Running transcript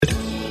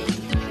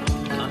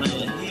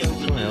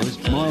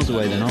miles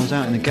away then. I was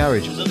out in the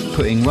garage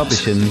putting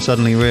rubbish in and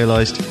suddenly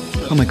realised,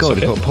 oh my God,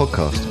 I've got a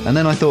podcast. And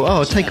then I thought,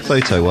 I'll take a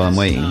photo while I'm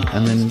waiting.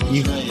 And then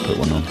you put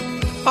one on.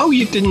 Oh,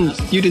 you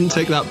didn't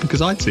take that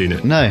because I'd seen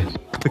it? No.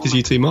 Because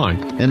you'd seen mine?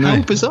 Yeah, no.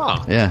 How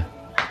bizarre. Yeah.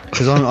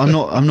 Because I'm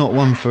not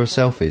one for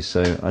selfies,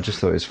 so I just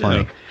thought it was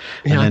funny.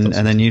 Yeah. And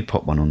then you'd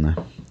pop one on there.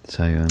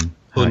 So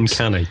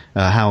uncanny.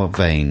 How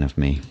vain of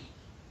me.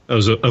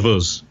 Of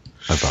us.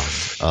 Of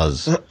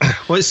us.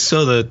 Well, it's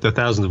so the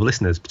thousands of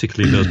listeners,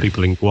 particularly those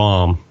people in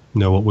Guam,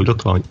 know what we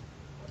look like.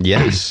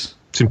 Yes.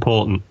 It's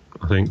important,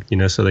 I think,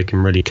 so they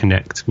can really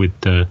connect with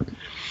the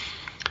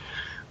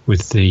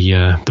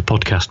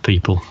podcast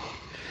people.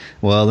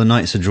 Well, the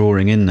nights are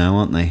drawing in now,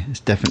 aren't they? It's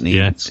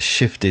definitely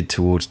shifted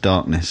towards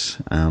darkness.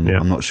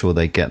 I'm not sure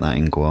they get that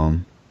in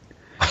Guam.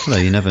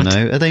 Although you never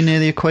know. Are they near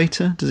the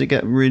equator? Does it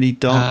get really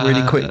dark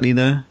really quickly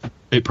there?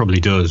 It probably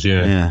does,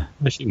 yeah. Yeah.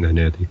 I assume they're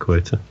near the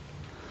equator.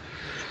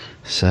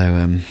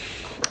 So,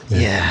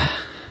 yeah.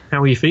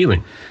 How are you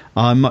feeling?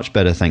 I'm much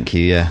better, thank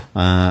you. Yeah.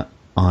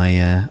 I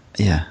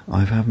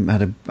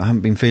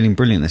haven't been feeling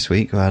brilliant this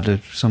week. I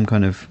had some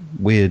kind of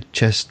weird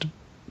chest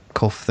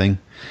cough thing,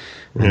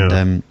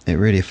 and it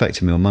really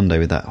affected me on Monday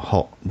with that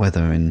hot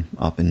weather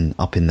up in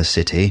the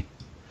city.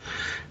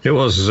 It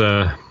was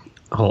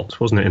hot,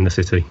 wasn't it, in the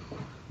city,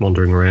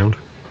 wandering around?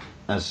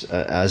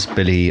 As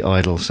Billy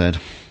Idol said.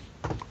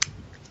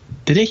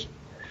 Did he?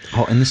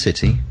 Hot in the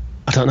city.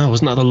 I don't know.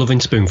 Wasn't that a Loving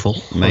Spoonful?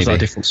 Maybe. Or was that a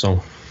different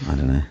song? I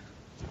don't know.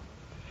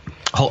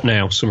 Hot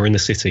now, summer in the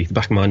city. The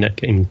back of my neck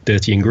getting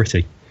dirty and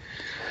gritty.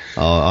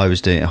 Oh, I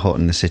was doing it hot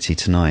in the city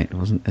tonight,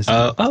 wasn't it?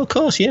 Oh, of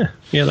course, yeah.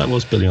 Yeah, that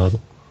was Billy Idol.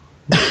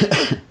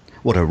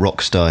 What a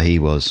rock star he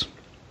was.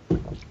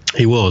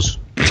 He was.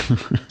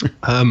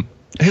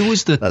 Who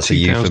was the That's a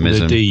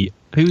euphemism.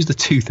 Who was the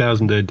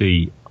 2000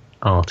 AD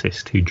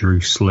artist who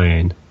drew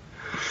Slane?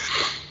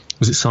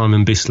 Was it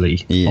Simon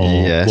Bisley?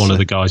 Or one of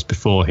the guys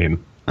before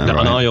him? Right.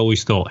 And I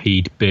always thought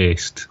he'd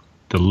based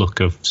the look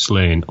of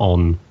Slane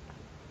on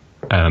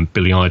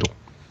Billy Idol.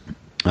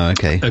 Oh,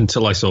 okay.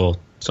 Until I saw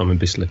Simon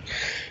Bisley,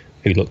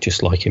 who looked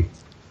just like him.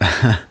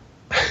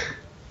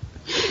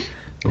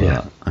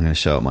 Yeah, I'm going to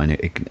show up my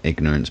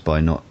ignorance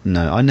by not...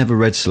 No, I never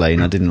read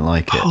Slane. I didn't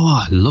like it.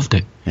 Oh, I loved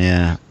it.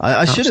 Yeah,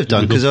 I should have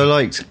done, because I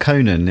liked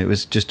Conan. It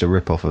was just a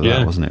rip-off of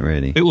that, wasn't it,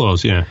 really? It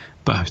was, yeah.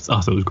 But I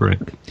thought it was great.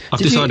 I've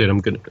decided I'm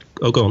going to...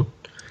 Oh, go on.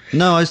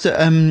 No,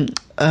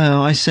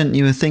 I sent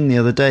you a thing the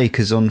other day,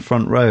 because on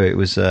Front Row it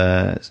was...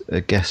 a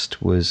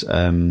guest was...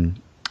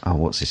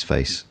 what's his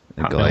face?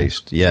 Pat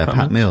Mills.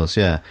 Pat Mills,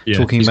 yeah.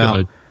 Talking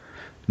about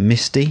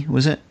Misty,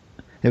 was it?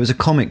 It was a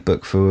comic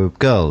book for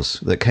girls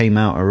that came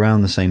out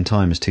around the same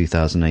time as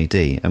 2000 AD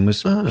and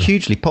was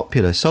hugely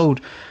popular,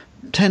 sold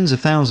tens of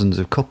thousands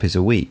of copies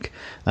a week.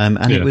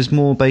 It was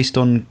more based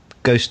on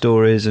ghost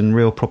stories and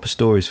real proper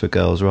stories for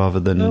girls rather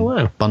than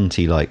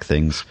Bunty-like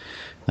things.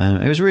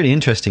 It was really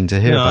interesting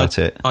to hear about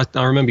it.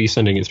 I remember you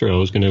sending it through. I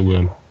was going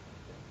to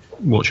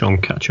watch on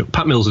catch up.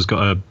 Pat Mills has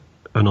got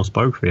an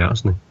autobiography out,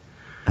 hasn't he?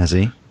 Has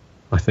he?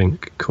 I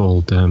think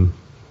called... I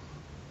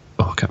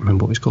can't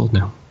remember what it's called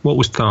now. What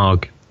was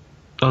Tharg?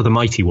 Oh, The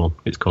Mighty One,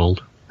 it's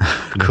called.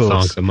 Of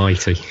course. Tharg the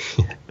Mighty.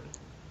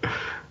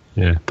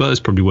 Yeah, but it's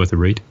probably worth a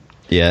read.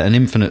 Yeah, an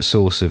infinite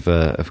source of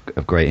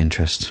great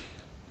interest.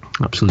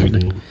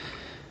 Absolutely.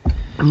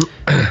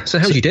 So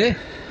how's your day?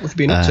 What have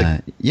you been up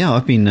to? Yeah,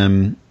 I've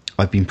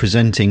been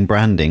presenting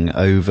branding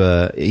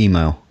over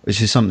email,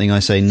 which is something I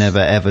say never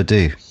ever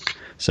do.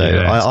 So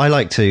I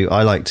like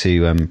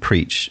to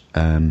preach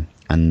and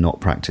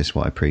not practice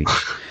what I preach.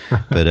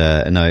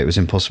 But no, it was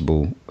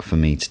impossible for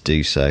me to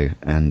do so,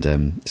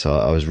 and so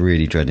I was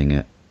really dreading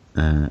it.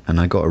 And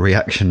I got a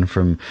reaction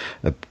from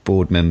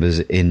board members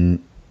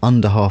in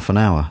under half an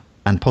hour,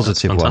 and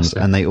positive ones,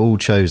 and they all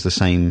chose the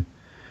same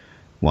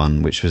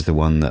one, which was the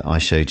one that I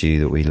showed you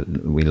that we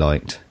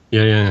liked.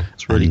 Yeah,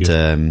 it's really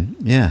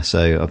good.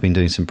 So I've been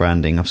doing some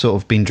branding. I've sort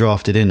of been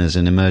drafted in as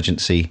an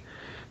emergency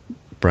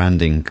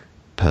branding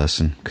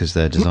person because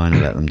their designer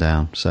let them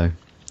down. So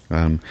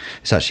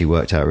it's actually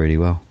worked out really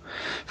well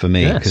for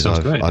me, because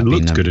I've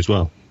been good as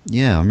well.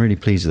 Yeah, I'm really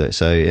pleased with it.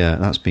 So yeah,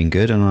 that's been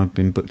good, and I've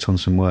been booked on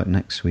some work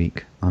next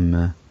week.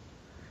 So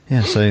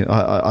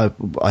I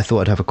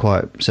thought I'd have a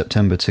quiet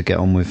September to get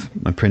on with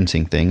my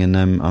printing thing, and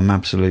I'm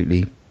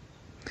absolutely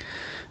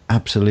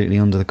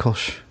under the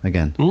cosh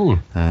again.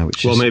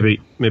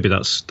 Maybe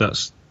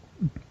that's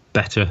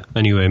better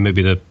anyway.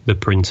 Maybe the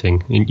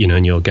printing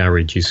in your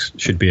garage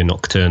should be a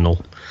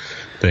nocturnal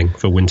thing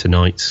for winter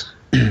nights.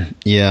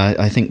 Yeah,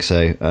 I think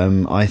so.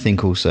 I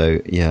think also,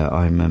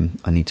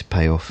 I need to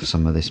pay off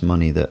some of this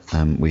money that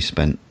we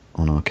spent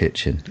on our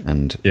kitchen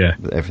and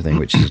everything,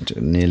 which is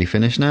nearly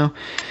finished now.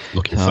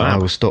 I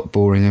will stop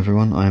boring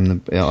everyone.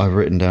 I've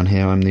written down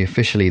here, I'm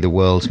officially the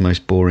world's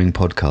most boring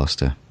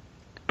podcaster.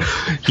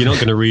 You're not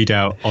going to read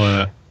out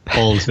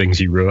all the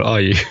things you wrote,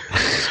 are you?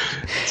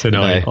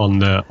 Tonight on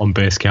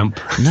Basecamp.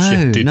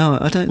 No,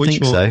 I don't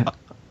think so.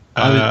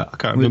 I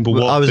can't remember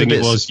what thing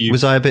it was.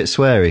 Was I a bit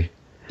sweary?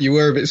 You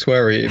were a bit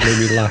sweary. It made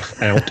me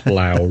laugh out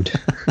loud.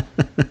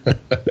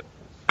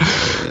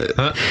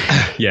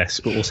 yes,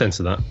 but we'll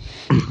censor that.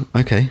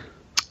 Okay.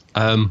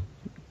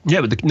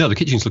 Yeah, but the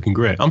kitchen's looking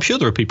great. I'm sure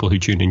there are people who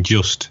tune in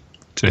just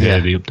to hear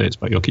the updates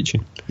about your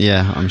kitchen.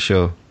 Yeah, I'm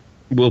sure.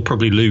 We'll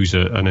probably lose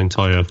an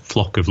entire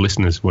flock of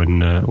listeners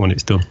when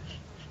it's done.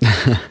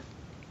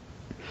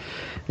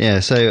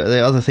 Yeah, so the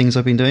other things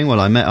I've been doing, well,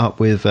 I met up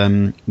with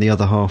the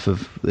other half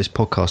of this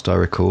podcast I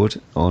record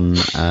on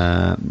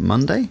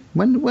Monday.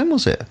 When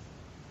was it?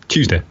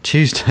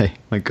 Tuesday.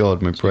 My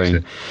God, my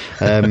brain.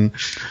 And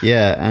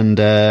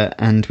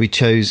we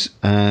chose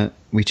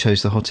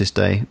the hottest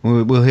day.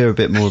 We'll hear a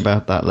bit more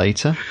about that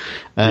later.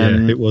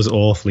 It was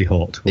awfully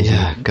hot.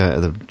 Wasn't it?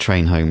 The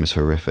train home was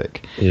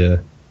horrific. Yeah.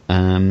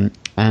 And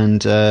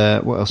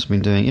what else have I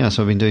been doing? Yeah,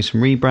 so I've been doing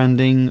some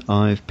rebranding.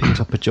 I've picked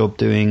up a job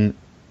doing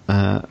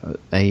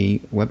a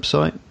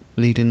website,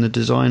 leading the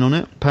design on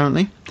it,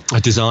 apparently. A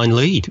design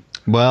lead?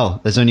 Well,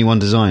 there's only one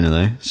designer,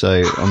 though,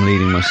 so I'm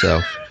leading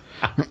myself.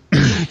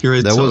 You're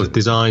a sort of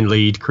design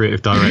lead,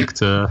 creative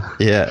director,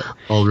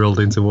 all rolled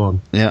into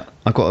one. Yeah,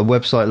 I've got a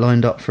website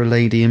lined up for a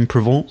lady in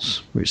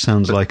Provence, which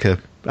sounds like a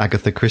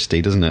Agatha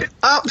Christie, doesn't it?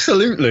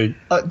 Absolutely.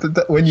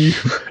 When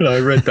I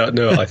read that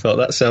note, I thought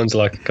that sounds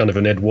like kind of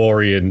an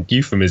Edwardian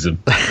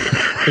euphemism.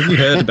 Have you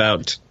heard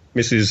about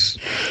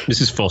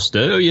Mrs.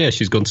 Foster? Oh, yeah,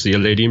 she's gone to see a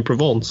lady in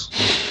Provence.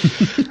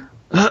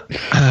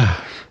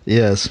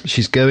 Yes,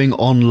 she's going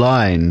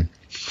online.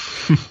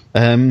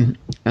 What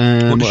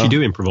does she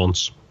do in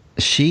Provence?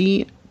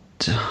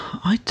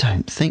 I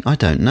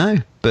don't know,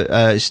 but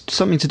it's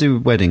something to do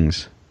with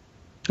weddings.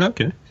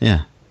 Okay.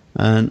 Yeah.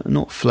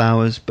 Not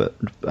flowers, but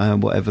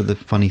whatever the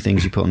funny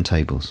things you put on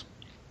tables.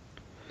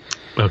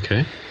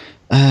 Okay.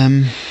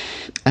 And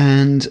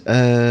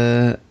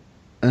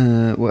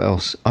what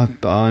else?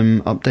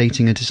 I'm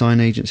updating a design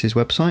agency's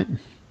website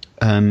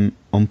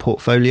on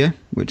Portfolio,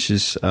 which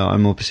is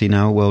I'm obviously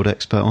now a world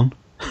expert on.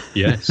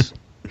 Yes.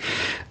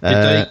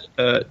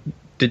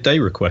 Did they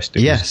request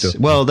it? Yes.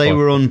 Well, they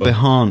were on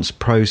Behance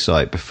Pro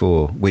site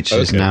before, which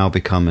has now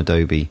become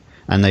Adobe.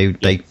 And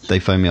they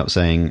phoned me up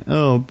saying,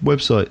 "Oh,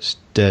 website's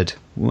dead.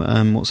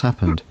 What's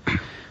happened?"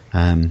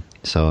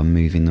 So I'm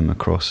moving them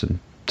across and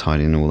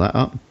tidying all that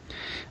up.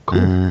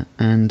 Cool.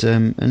 And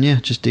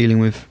just dealing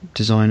with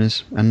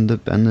designers and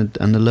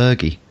the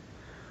lurgy.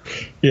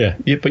 Yeah,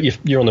 but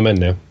you're on the mend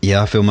now.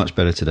 Yeah, I feel much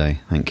better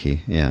today. Thank you.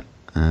 Yeah.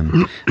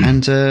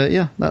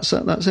 That's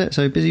it.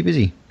 So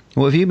busy.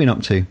 What have you been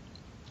up to?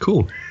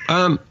 Cool.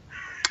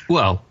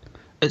 Well,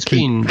 it's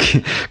been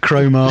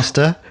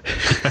Crowmaster.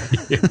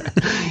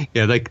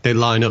 Yeah, they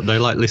line up. They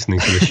like listening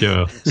to the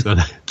show, so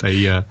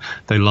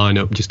they line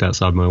up just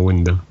outside my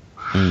window.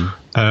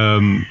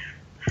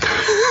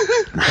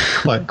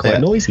 Quite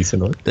noisy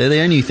tonight. They're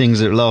the only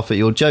things that laugh at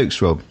your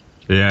jokes, Rob.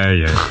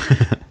 Yeah.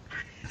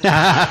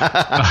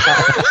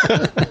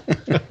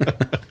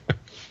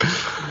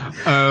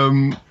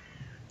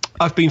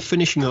 I've been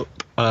finishing up.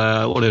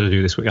 What did I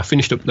do this week? I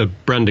finished up the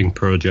branding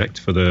project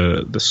for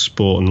the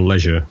sport and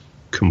leisure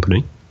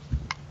company,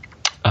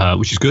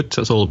 which is good.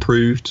 That's all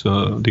approved.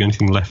 So the only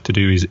thing left to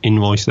do is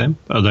invoice them.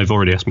 They've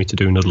already asked me to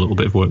do another little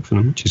bit of work for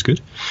them, which is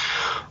good.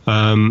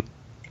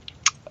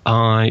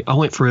 I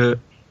went for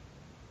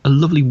a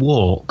lovely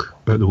walk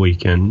at the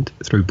weekend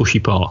through Bushy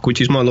Park,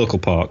 which is my local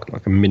park,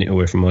 like a minute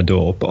away from my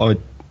door. But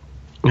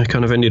I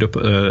kind of ended up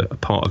at a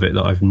part of it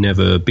that I've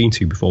never been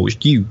to before,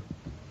 which you,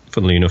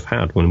 funnily enough,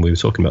 had when we were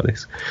talking about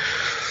this.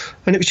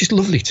 And it was just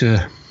lovely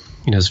to,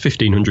 there's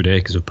 1,500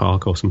 acres of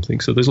park or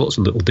something, so there's lots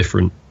of little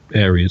different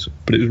areas.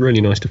 But it was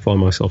really nice to find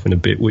myself in a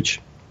bit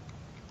which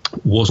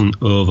wasn't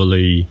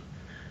overly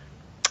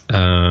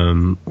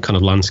kind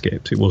of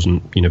landscaped. It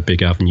wasn't,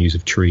 big avenues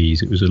of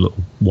trees. It was a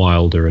little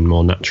wilder and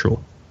more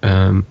natural.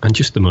 And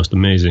just the most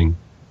amazing,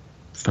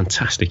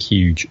 fantastic,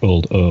 huge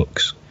old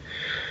oaks.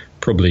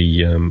 Probably,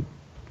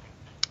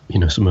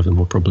 some of them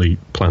were probably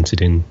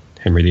planted in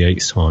Henry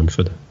VIII's time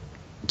for the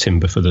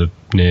timber for the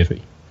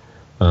Navy.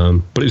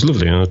 But it was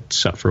lovely. I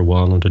sat for a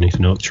while underneath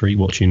an oak tree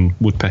watching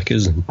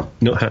woodpeckers and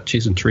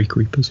nuthatches and tree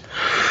creepers.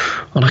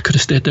 And I could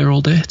have stayed there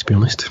all day, to be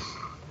honest.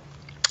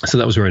 So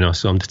that was very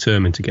nice. So I'm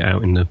determined to get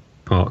out in the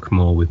park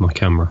more with my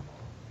camera.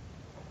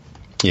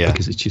 Yeah.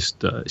 Because it's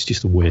just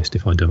a waste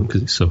if I don't,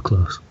 because it's so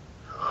close.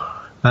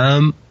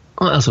 What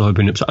else have I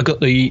been up to? I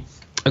got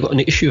an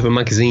issue of a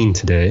magazine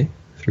today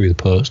through the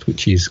post,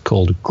 which is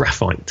called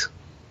Graphite,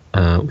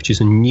 which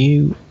is a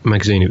new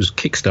magazine. It was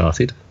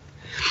kickstarted,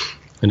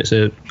 and it's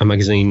a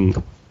magazine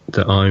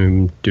that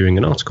I'm doing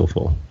an article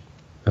for.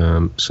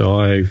 So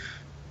I've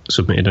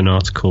submitted an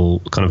article,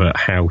 kind of a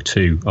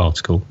how-to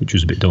article, which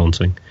was a bit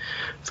daunting,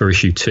 for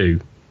issue 2,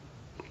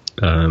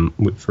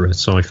 for a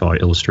sci-fi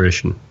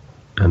illustration.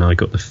 And I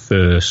got the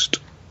first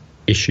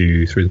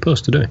issue through the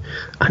post today,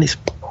 and it's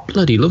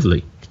bloody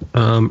lovely.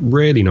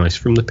 Really nice,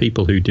 from the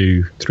people who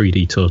do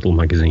 3D Total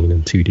magazine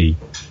and 2D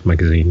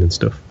magazine and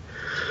stuff.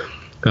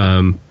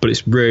 But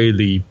it's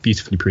really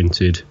beautifully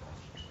printed,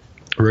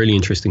 really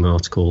interesting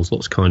articles,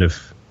 lots of kind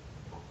of,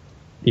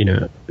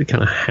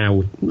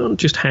 how, not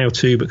just how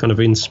to, but kind of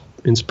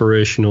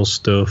inspirational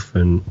stuff.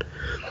 And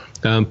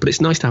but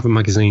it's nice to have a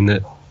magazine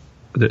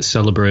that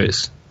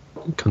celebrates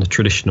kind of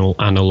traditional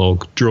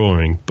analog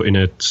drawing, but in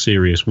a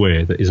serious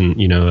way that isn't,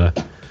 a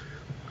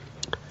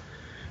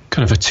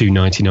kind of a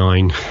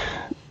 $2.99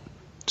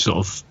 sort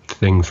of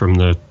thing from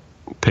the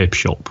paper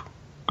shop.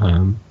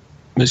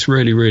 It's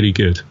really, really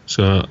good.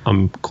 So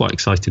I'm quite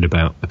excited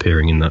about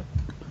appearing in that.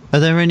 Are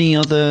there any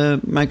other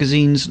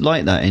magazines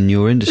like that in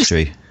your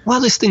industry?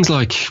 There's things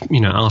like,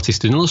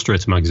 artist and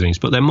illustrator magazines,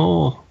 but they're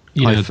more,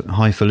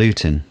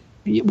 highfalutin.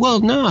 Well,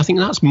 no, I think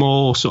that's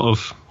more sort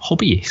of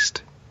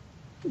hobbyist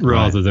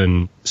rather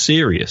than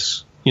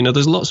serious.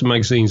 There's lots of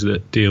magazines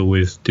that deal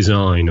with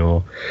design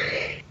or,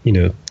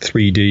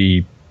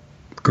 3D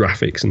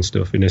graphics and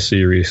stuff in a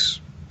serious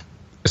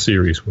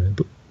way.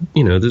 But,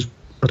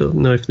 I don't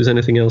know if there's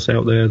anything else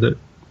out there that,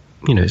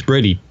 it's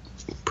really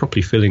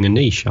properly filling a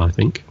niche, I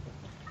think.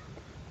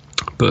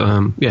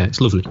 But, it's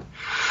lovely.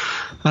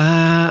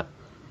 And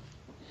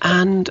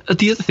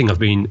the other thing I've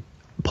been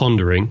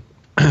pondering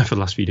for the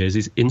last few days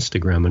is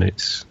Instagram and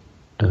its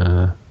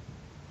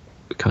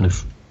kind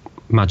of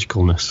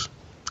magicalness.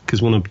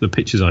 Because one of the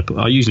pictures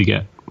I usually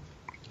get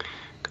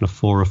kind of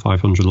 400 or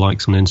 500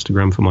 likes on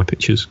Instagram for my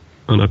pictures.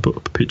 And I put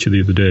up a picture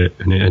the other day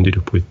and it ended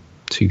up with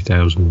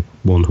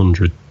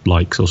 2,100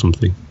 likes or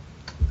something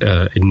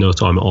in no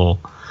time at all.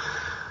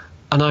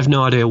 And I have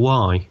no idea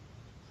why.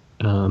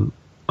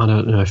 I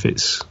don't know if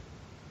it's,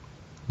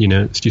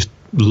 it's just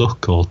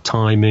luck or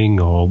timing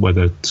or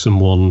whether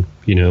someone,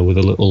 with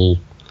a little,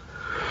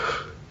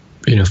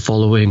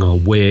 following or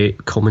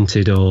weight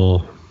commented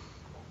or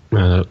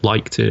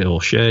liked it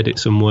or shared it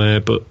somewhere.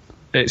 But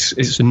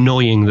it's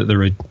annoying that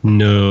there are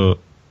no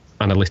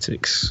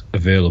analytics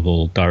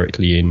available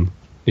directly in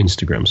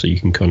Instagram, so you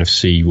can kind of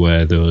see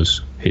where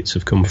those hits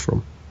have come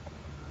from.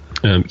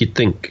 I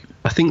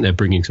think they're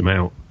bringing some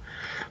out,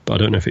 but I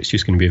don't know if it's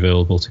just going to be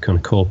available to kind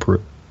of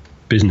corporate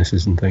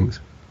businesses and things.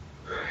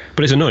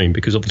 But it's annoying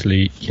because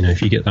obviously,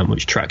 if you get that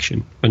much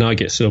traction, and I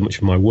get so much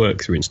of my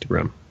work through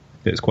Instagram,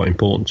 it's quite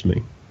important to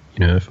me.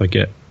 If I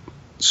get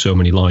so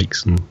many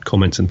likes and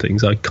comments and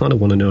things, I kind of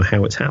want to know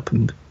how it's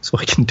happened so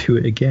I can do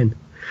it again.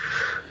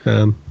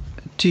 But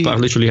I've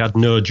literally had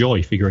no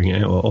joy figuring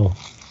it out at all.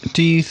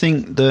 Do you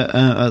think that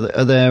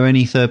are there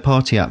any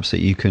third-party apps that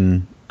you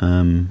can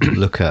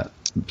look at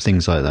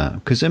things like that?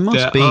 Because there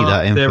must be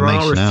that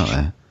information out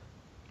there.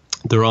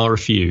 There are a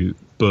few,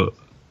 but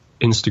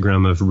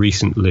Instagram have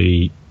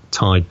recently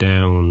tied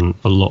down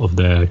a lot of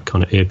their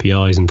kind of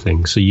APIs and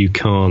things, so you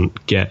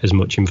can't get as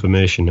much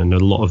information. And a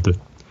lot of the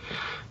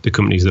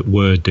companies that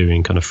were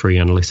doing kind of free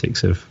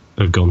analytics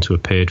have gone to a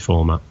paid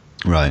format.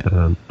 Right.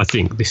 I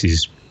think this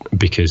is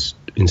because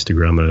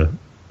Instagram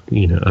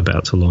are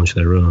about to launch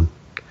their own.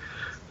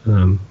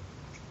 But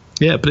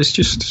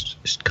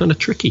it's kind of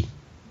tricky.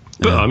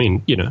 But I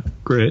mean,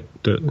 great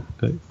that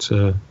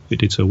it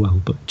did so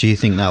well. But do you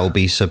think that will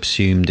be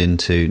subsumed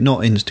into not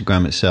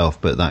Instagram itself,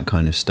 but that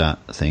kind of stat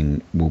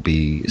thing will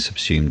be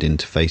subsumed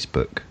into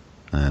Facebook?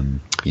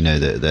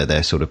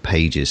 Their sort of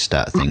pages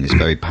stat thing is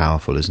very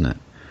powerful, isn't it?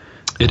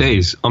 It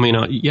is. I mean,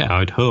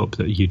 I'd hope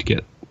that you'd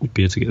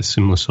be able to get a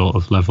similar sort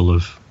of level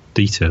of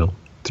detail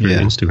through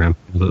Instagram,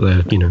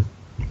 that they're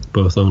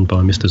both owned by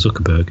Mr.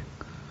 Zuckerberg.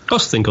 I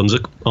also think on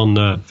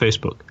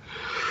Facebook,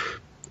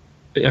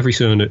 every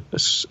so now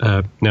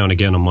and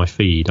again on my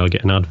feed, I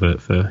get an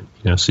advert for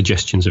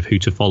suggestions of who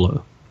to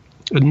follow.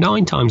 And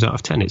 9 times out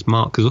of 10, it's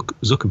Mark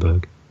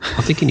Zuckerberg.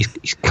 I'm thinking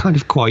he's kind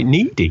of quite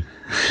needy.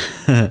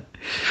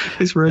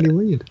 It's really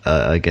weird.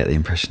 I get the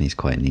impression he's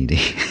quite needy.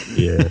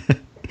 Yeah,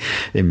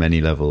 in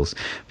many levels.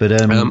 But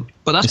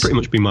that's pretty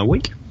much been my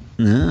week.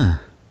 Yeah.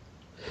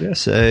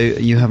 So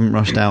you haven't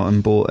rushed out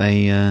and bought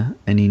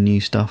any new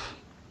stuff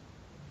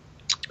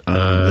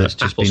that's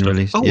just been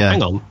released? Oh,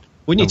 hang on.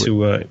 We need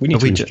to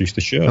introduce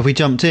the show. Have we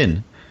jumped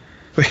in?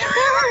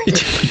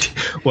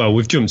 Well,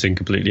 we've jumped in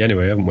completely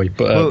anyway, haven't we?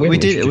 But we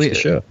did. The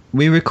show.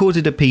 We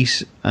recorded a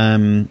piece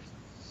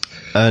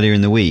earlier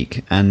in the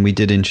week, and we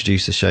did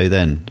introduce the show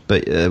then.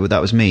 But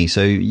that was me.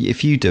 So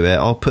if you do it,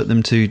 I'll put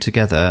them two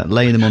together,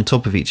 lay them on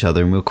top of each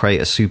other, and we'll create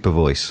a super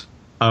voice.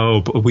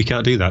 Oh, but we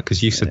can't do that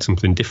because you said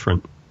something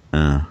different.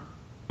 Yeah,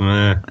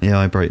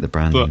 I broke the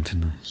branding,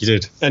 didn't I? You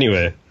did.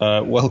 Anyway,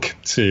 welcome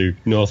to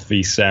North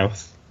v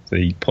South,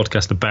 the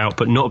podcast about,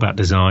 but not about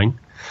design.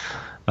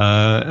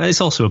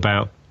 It's also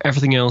about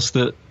everything else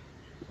that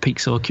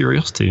piques our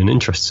curiosity and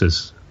interests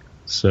us.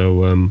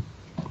 So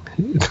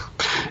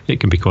it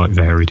can be quite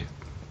varied.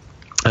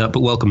 But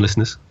welcome,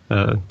 listeners.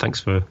 Thanks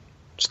for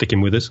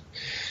sticking with us,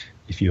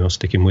 if you are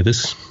sticking with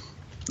us.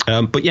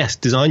 But yes,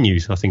 design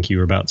news, I think you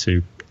were about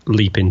to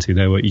leap into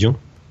there, weren't you, John?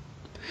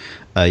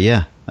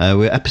 Yeah.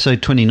 We're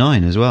episode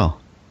 29 as well.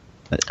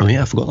 Oh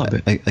yeah, I forgot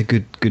that bit. A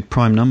good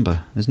prime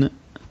number, isn't it?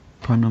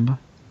 Prime number?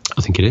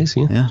 I think it is,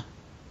 yeah.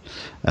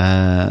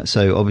 Yeah.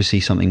 So obviously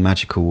something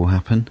magical will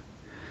happen.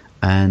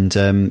 And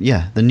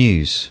the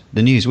news.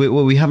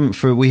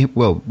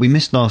 We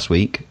missed last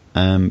week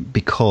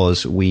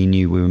because we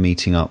knew we were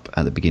meeting up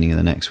at the beginning of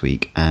the next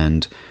week,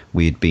 and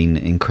we had been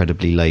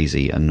incredibly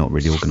lazy and not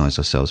really organised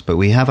ourselves. But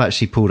we have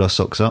actually pulled our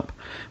socks up.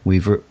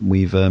 We've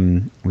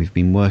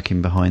been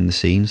working behind the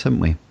scenes, haven't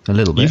we? A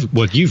little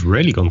bit. You've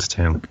really gone to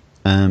town.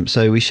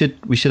 So we should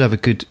have a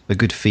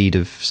good feed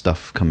of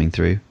stuff coming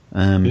through.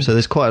 So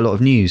there's quite a lot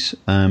of news,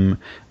 and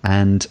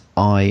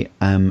I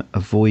am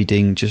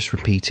avoiding just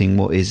repeating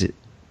what is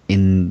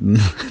in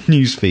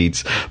news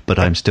feeds, but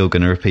I'm still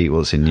going to repeat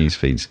what's in news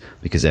feeds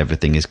because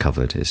everything is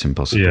covered. It's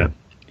impossible. Yeah.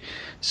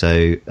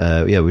 So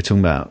we're talking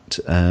about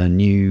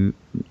new.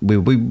 We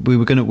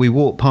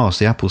walked past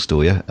the Apple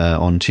store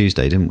on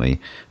Tuesday, didn't we?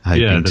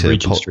 Hoping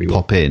to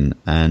pop in,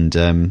 and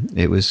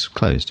it was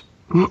closed.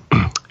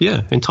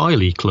 Yeah,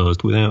 entirely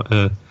closed without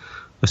a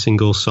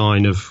single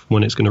sign of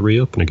when it's going to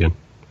reopen again.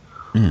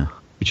 Yeah,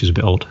 which is a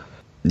bit odd.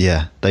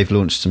 Yeah, they've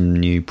launched some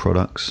new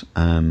products.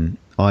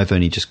 I've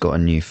only just got a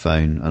new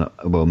phone.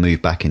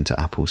 Moved back into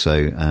Apple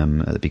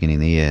at the beginning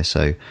of the year,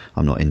 so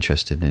I'm not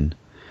interested in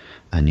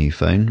a new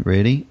phone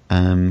really.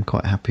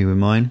 Quite happy with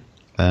mine.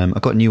 I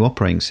got a new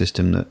operating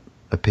system that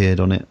appeared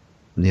on it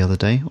the other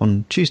day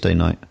on Tuesday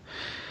night,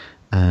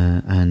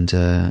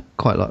 and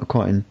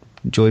quite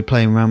enjoyed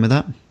playing around with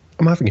that.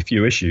 I'm having a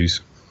few issues.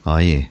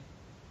 Are you?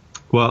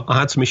 Well, I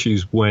had some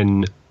issues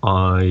when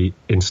I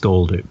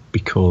installed it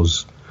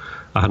because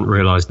I hadn't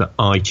realised that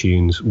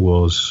iTunes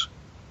was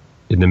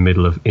in the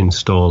middle of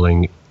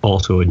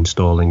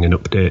auto-installing an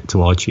update to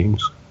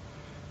iTunes.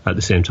 At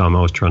the same time,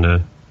 I was trying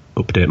to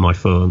update my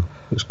phone.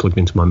 It was plugged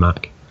into my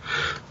Mac.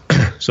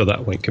 So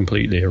that went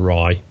completely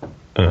awry,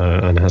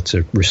 and I had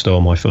to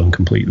restore my phone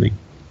completely.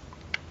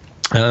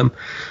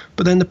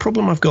 But then the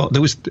problem I've got, I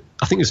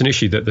think there's an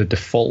issue that the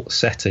default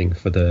setting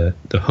for the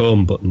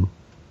home button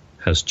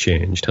has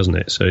changed, hasn't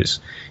it? So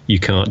you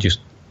can't just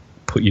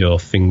put your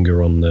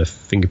finger on the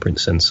fingerprint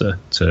sensor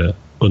to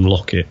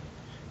unlock it.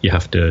 You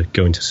have to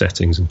go into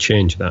settings and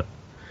change that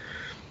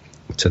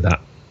to that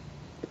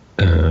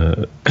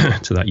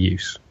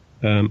use.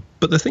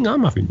 But the thing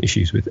I'm having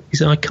issues with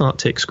is I can't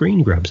take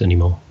screen grabs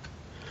anymore.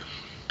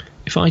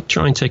 If I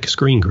try and take a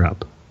screen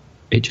grab,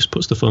 it just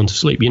puts the phone to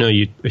sleep.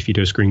 If you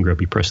do a screen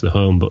grab, you press the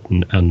home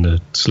button and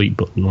the sleep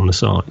button on the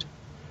side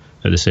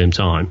at the same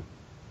time,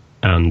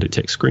 and it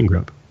takes a screen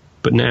grab.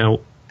 But now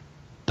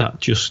it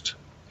just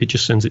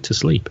sends it to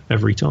sleep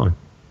every time.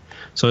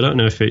 So I don't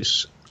know if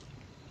it's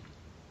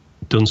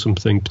done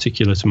something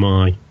particular to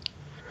my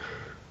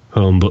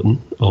home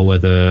button, or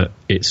whether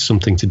it's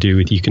something to do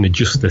with you can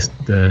adjust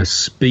the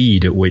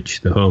speed at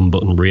which the home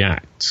button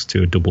reacts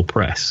to a double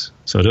press.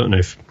 So I don't know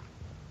if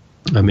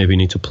I maybe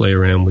need to play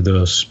around with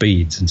those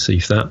speeds and see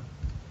if that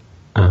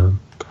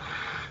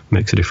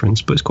makes a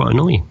difference. But it's quite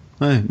annoying.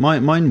 Oh,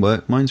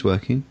 mine's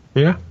working.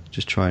 Yeah,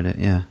 just tried it.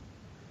 Yeah,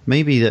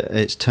 maybe that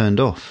it's turned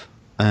off.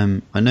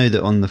 I know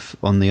that on the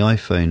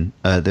iPhone,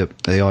 the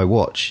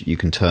iWatch, you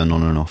can turn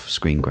on and off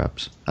screen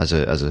grabs as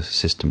a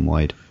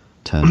system-wide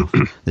turn off.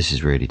 This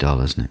is really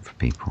dull, isn't it, for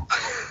people?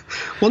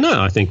 Well,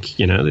 no, I think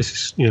this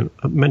is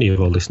many of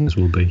our listeners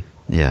will be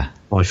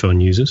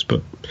iPhone users,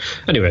 but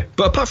anyway.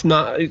 But apart from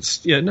that, it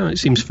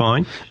seems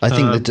fine. I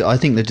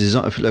think the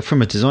design,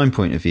 from a design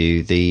point of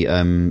view,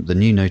 the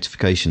new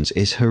notifications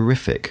is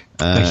horrific.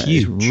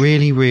 It's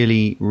really,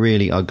 really,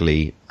 really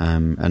ugly,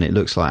 and it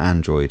looks like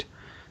Android.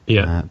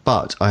 Yeah,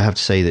 but I have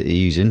to say that the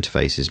user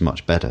interface is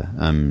much better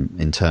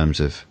in terms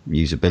of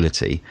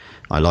usability.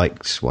 I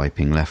like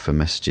swiping left for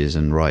messages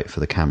and right for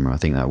the camera. I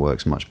think that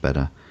works much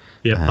better.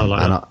 Yeah, I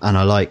like that. And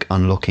I like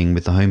unlocking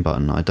with the home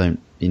button. I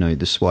don't,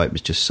 the swipe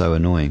is just so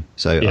annoying.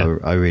 So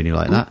I really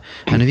like that.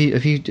 And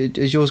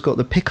has yours got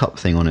the pickup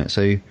thing on it?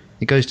 So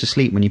it goes to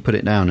sleep when you put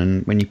it down,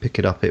 and when you pick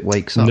it up, it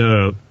wakes up.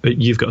 No,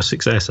 you've got a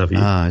 6S, have you?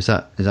 Ah, is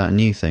that a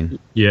new thing?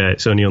 Yeah,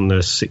 it's only on the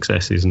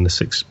 6S's and the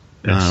 6S.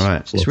 Ah,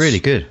 right. Plus. It's really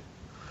good.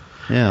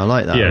 Yeah, I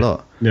like that a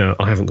lot. No,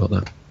 I haven't got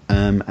that.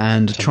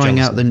 And trying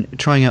out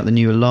the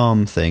new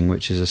alarm thing,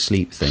 which is a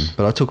sleep thing.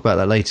 But I'll talk about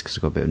that later because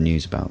I've got a bit of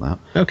news about that.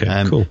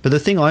 Okay, cool. But the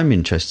thing I'm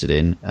interested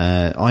in,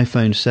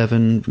 iPhone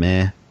 7,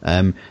 meh.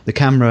 The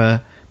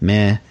camera,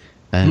 meh.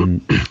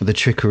 The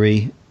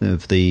trickery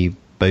of the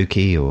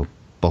bokeh or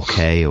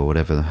bokeh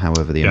or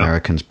however the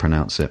Americans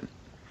pronounce it.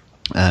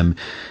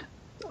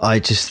 I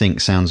just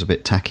think sounds a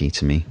bit tacky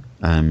to me.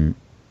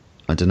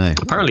 I don't know.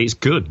 Apparently it's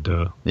good,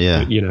 though.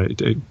 Yeah.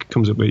 It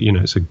comes up with,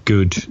 it's a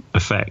good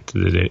effect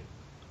that it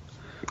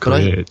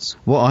creates.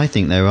 What I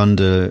think they're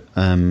under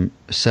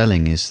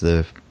selling is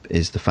the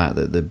fact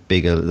that the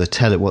bigger,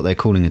 what they're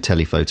calling a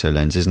telephoto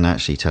lens isn't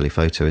actually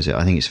telephoto, is it?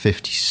 I think it's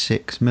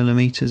 56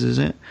 millimeters, is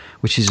it?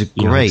 Which is a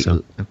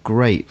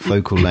great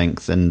focal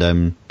length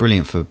and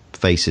brilliant for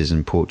faces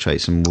and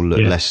portraits, and will look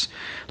less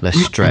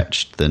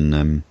stretched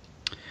than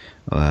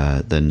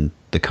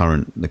the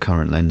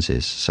current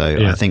lenses. So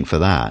I think for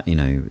that,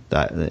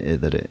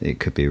 that it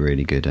could be a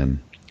really good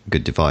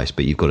device,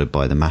 but you've got to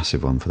buy the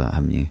massive one for that,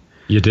 haven't you?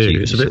 You do.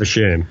 It's a bit of a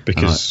shame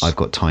because I've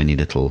got tiny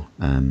little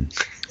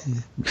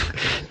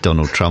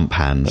Donald Trump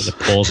hands. Like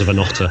the paws of an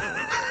otter.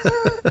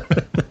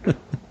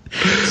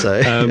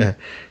 So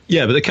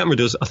yeah, but the camera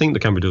does. I think the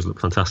camera does look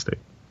fantastic,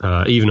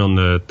 even on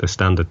the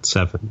standard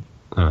 7.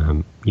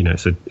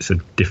 It's a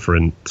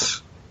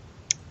different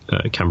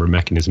camera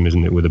mechanism,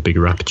 isn't it, with a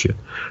bigger aperture,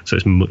 so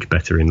it's much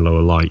better in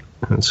lower light.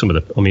 And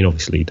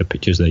obviously the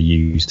pictures they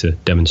use to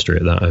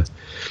demonstrate that are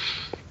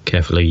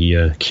carefully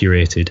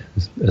curated,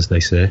 as they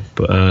say,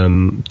 but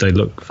they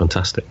look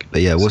fantastic.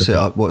 But yeah,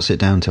 what's it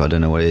down to? I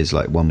don't know what it is,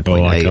 like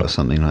 1.8 or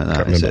something like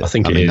that. Is it? I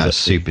think it is. That's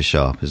super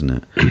sharp, isn't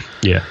it?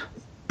 Yeah.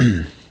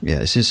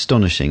 Yeah, it's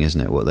astonishing,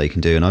 isn't it, what they can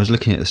do? And I was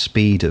looking at the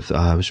speed of...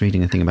 I was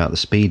reading a thing about the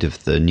speed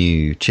of the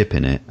new chip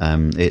in it.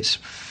 It's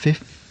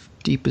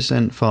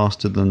 50%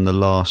 faster than the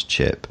last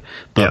chip,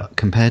 but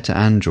compared to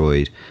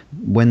Android,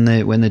 when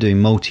they're doing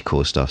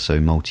multi-core stuff, so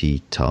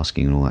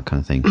multitasking and all that kind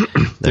of thing,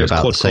 they're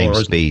about the same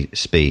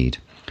speed.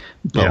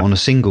 But on a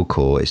single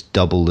core, it's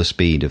double the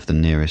speed of the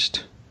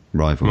nearest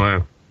rival.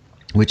 Wow.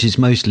 Which is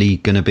mostly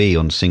going to be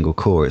on single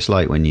core. It's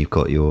like when you've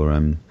got your...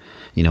 on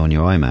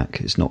your iMac,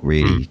 it's not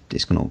really.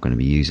 It's not going to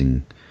be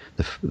using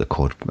the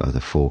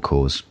 4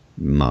 cores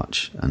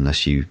much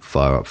unless you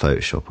fire up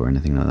Photoshop or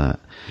anything like that.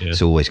 Yeah.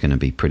 It's always going to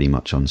be pretty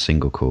much on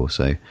single core.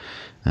 So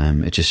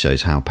it just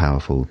shows how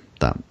powerful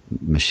that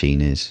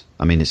machine is.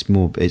 I mean,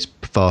 it's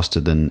faster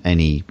than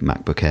any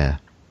MacBook Air.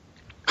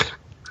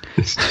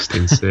 It's just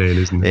insane,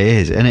 isn't it? It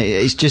is, and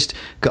it's just.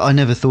 I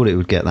never thought it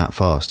would get that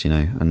fast,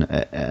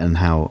 and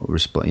how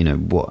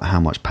how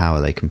much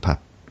power they can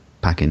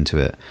pack into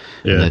it,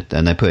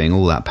 and they're putting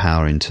all that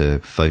power into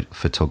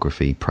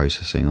photography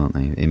processing, aren't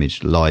they?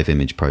 Live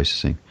image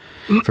processing,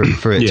 for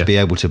it to be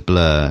able to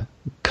blur,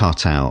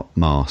 cut out,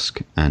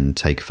 mask, and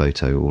take a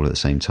photo all at the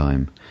same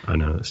time. I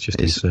know, it's just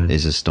insane.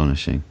 Is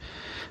astonishing.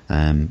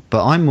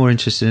 But I'm more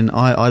interested in.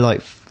 I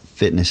like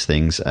fitness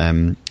things,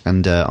 and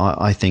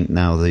I think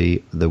now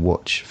the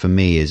watch for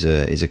me is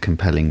a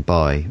compelling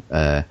buy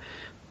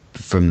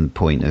from the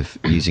point of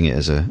using it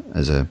as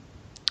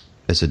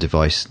a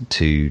device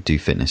to do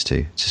fitness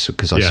to,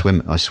 because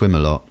I swim a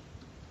lot.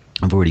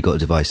 I've already got a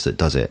device that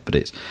does it, but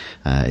it's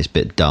a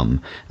bit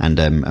dumb.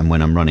 And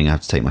when I'm running, I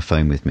have to take my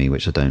phone with me,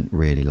 which I don't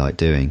really like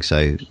doing.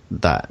 So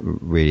that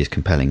really is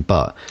compelling.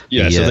 But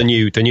so the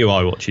new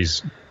iWatch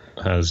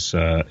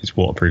it's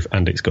waterproof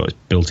and it's got its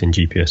built-in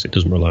GPS. It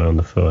doesn't rely on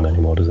the phone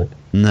anymore, does it?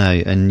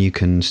 No, and you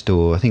can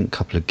store, I think, a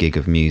couple of gig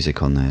of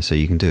music on there, so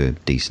you can do a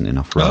decent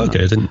enough run. Oh,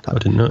 okay, I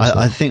didn't know.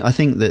 I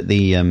think that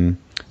the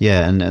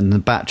and the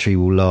battery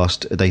will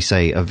last, they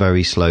say, a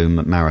very slow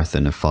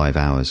marathon of 5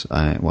 hours.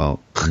 Well,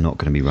 I'm not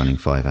going to be running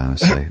 5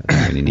 hours, so I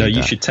don't really need that. No,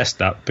 you should test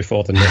that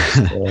before the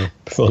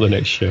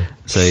next show.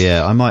 So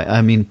yeah,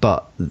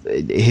 but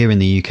here in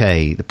the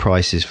UK, the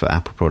prices for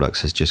Apple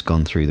products has just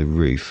gone through the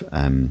roof.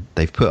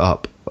 They've put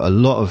up a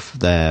lot of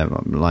their,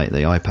 like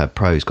the iPad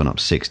Pro's gone up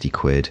 60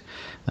 quid.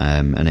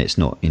 And it's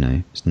not,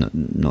 it's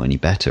not any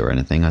better or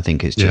anything. I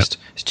think it's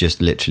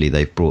just literally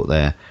they've brought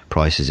their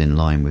prices in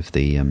line with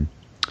the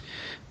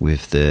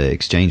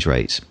exchange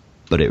rates,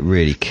 but it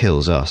really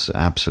kills us. It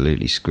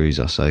absolutely screws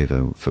us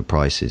over for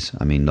prices.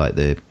 I mean, like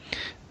it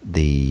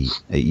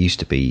used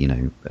to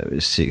be,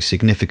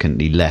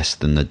 significantly less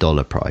than the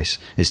dollar price.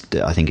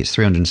 I think it's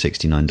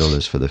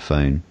 $369 for the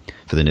phone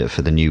for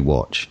the new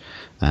watch,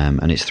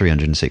 and it's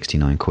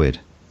 369 quid.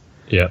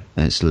 Yeah,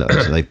 and so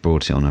they've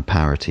brought it on a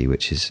parity,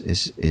 which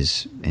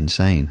is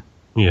insane.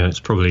 Yeah, it's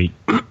probably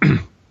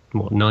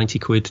 90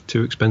 quid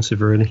too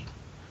expensive, really.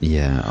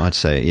 Yeah, I'd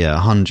say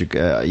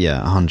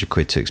 100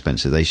 quid too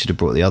expensive. They should have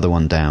brought the other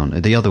one down.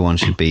 The other one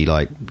should be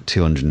like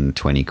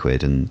 220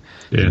 quid, and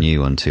the new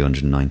one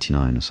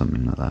 299 or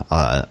something like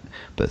that.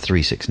 But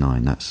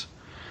 369, that's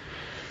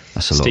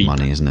a lot of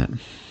money, isn't it?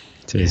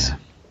 It is.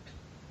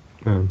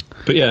 Yeah.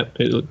 But yeah,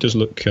 it does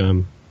look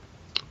a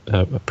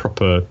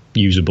proper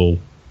usable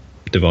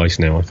device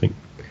now, I think.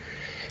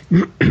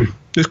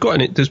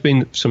 There's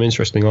been some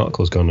interesting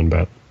articles going on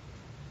about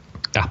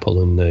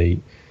Apple and the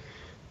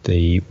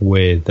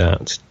way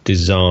that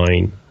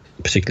design,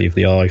 particularly of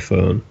the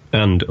iPhone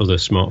and other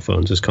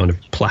smartphones, has kind of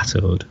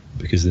plateaued,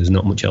 because there's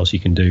not much else you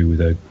can do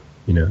with a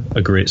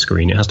great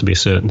screen. It has to be a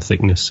certain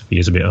thickness for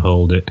you to be able to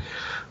hold it,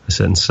 a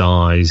certain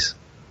size,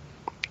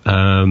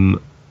 and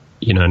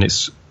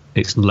it's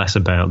less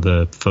about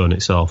the phone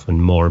itself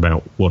and more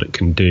about what it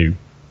can do.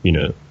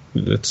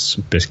 That's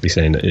basically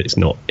saying that it's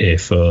not a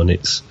phone.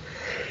 It's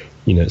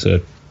it's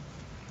a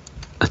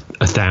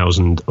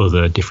 1,000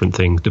 other different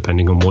things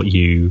depending on what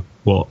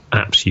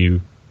apps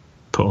you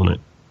put on it.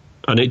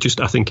 And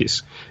I think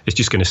it's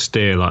just going to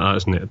stay like that,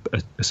 isn't it?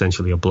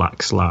 Essentially a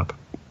black slab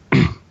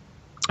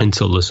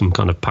until there's some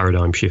kind of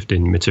paradigm shift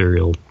in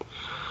material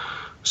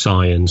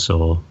science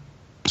or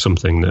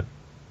something that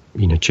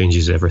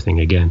changes everything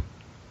again.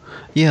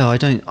 Yeah, I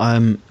don't.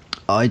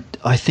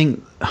 I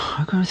think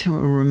I kind of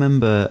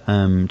remember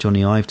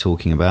Johnny Ive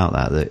talking about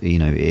that it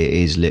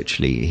is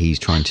literally, he's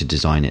trying to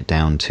design it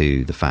down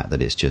to the fact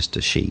that it's just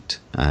a sheet.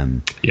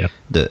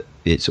 That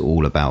it's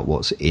all about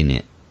what's in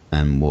it,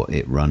 what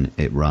it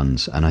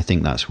runs, and I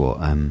think that's what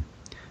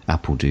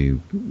Apple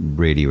do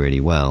really, really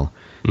well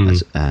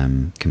as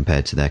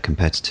compared to their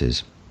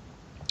competitors.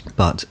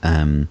 But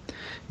I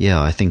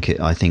think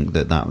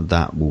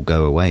that will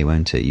go away,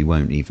 won't it? You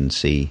won't even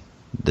see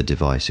the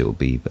device. It will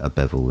be a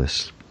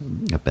bezel-less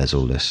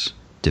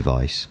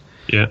device.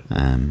 Yeah.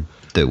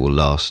 That will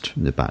last.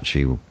 The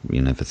battery will,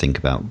 you never think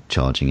about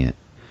charging it.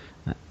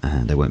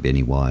 There won't be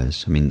any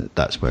wires. I mean,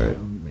 that's where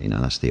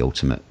that's the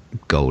ultimate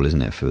goal,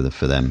 isn't it, for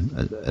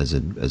them as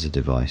a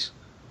device?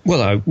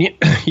 Well,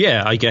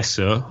 I guess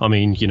so. I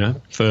mean,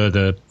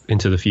 further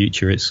into the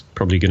future, it's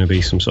probably going to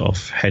be some sort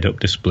of head-up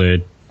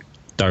display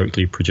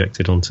directly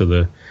projected onto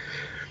the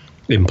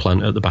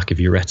implant at the back of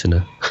your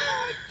retina,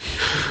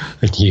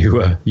 and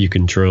you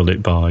control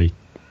it by,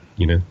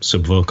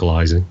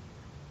 subvocalizing.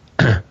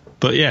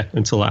 But yeah,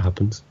 until that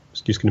happens,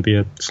 it's just going to be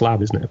a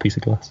slab, isn't it? A piece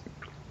of glass.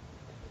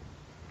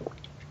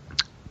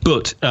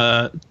 But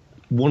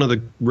one of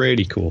the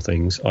really cool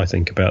things I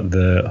think about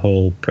the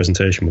whole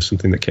presentation was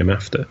something that came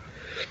after,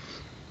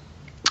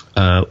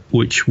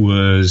 which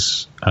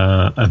was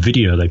a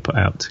video they put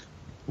out,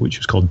 which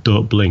was called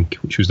Don't Blink,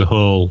 which was the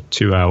whole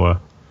 2-hour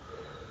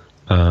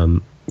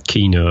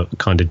keynote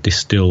kind of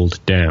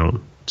distilled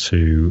down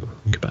to,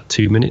 I think, about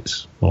 2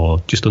 minutes or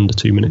just under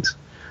 2 minutes.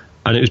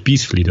 And it was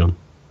beautifully done.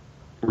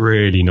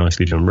 Really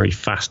nicely done. Very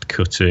fast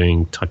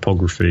cutting,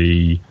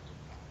 typography,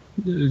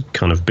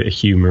 kind of bit of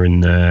humour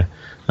in there.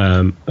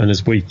 And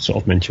as we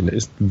sort of mentioned,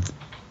 it's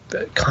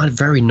kind of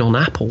very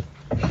non-Apple,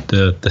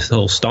 the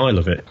whole style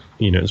of it.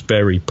 It's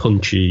very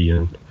punchy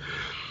and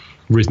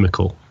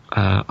rhythmical.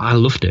 I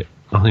loved it.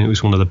 I think it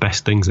was one of the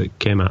best things that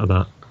came out of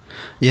that.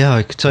 Yeah,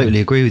 I totally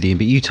agree with you.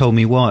 But you told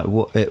me why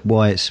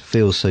it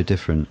feels so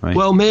different, right?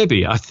 Well,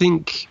 maybe. I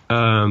think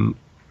Ben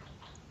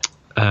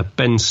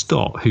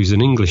Stott, who's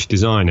an English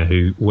designer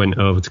who went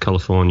over to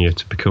California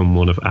to become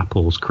one of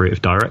Apple's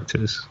creative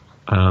directors,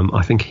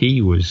 I think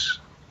he was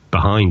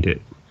behind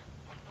it.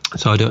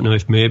 So I don't know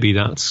if maybe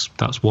that's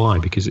why,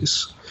 because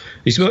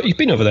he's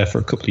been over there for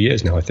a couple of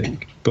years now, I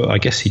think. But I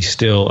guess he's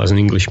still, as an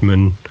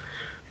Englishman,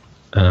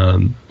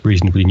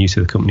 reasonably new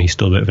to the company, he's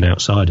still a bit of an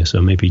outsider.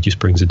 So maybe he just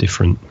brings a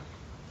different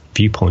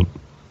viewpoint.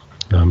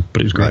 But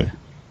it was great. Right.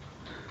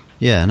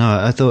 Yeah, no,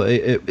 I thought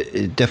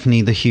it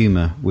definitely the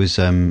humour was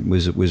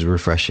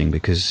refreshing,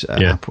 because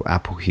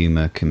Apple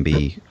humour can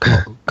be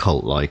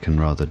cult-like and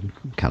rather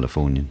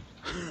Californian.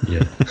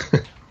 Yeah.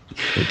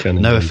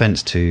 No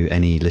offence to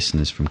any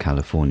listeners from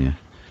California.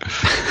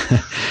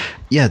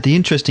 Yeah, the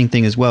interesting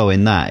thing as well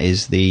in that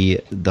is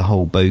the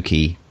whole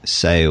Bokeh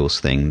sales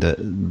thing, that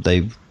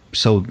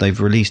they've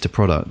released a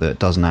product that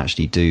doesn't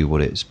actually do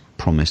what it's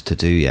promised to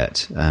do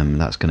yet.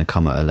 That's going to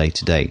come at a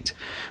later date,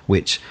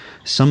 which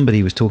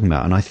somebody was talking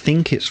about, and I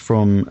think it's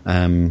from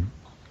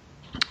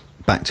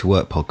Back to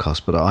Work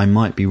podcast, but I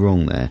might be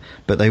wrong there.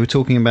 But they were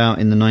talking about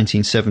in the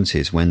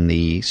 1970s when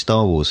the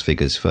Star Wars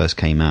figures first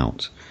came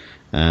out.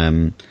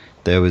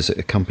 There was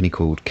a company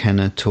called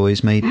Kenner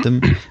Toys made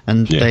them,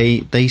 and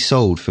they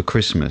sold for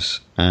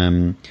Christmas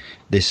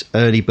this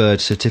early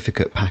bird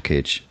certificate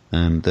package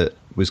that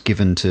was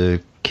given to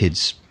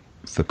kids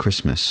for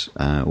Christmas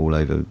all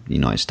over the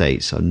United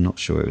States. I'm not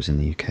sure it was in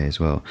the UK as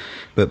well,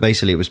 but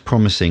basically it was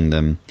promising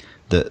them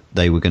that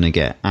they were going to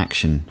get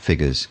action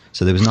figures.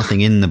 So there was nothing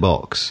in the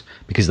box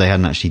because they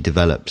hadn't actually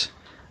developed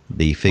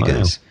the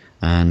figures.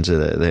 Wow. And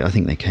I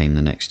think they came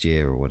the next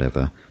year or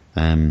whatever.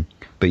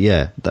 But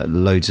yeah,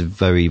 loads of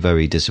very,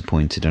 very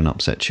disappointed and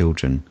upset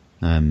children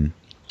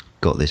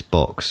got this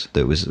box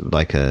that was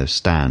like a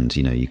stand.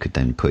 You could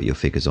then put your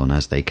figures on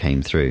as they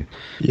came through.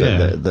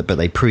 Yeah. But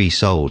they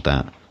pre-sold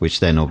that, which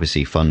then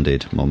obviously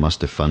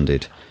must have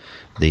funded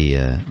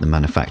the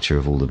manufacture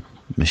of all the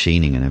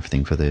machining and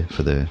everything for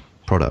the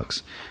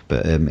products.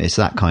 But it's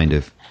that kind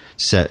of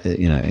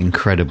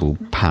incredible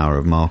power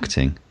of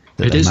marketing.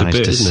 It is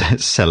managed to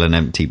sell an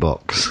empty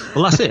box.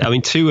 Well, that's it. I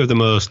mean, two of the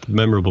most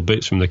memorable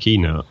bits from the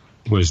keynote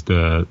was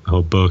the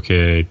whole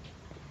bokeh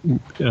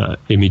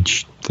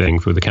image thing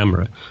for the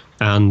camera,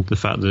 and the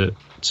fact that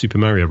Super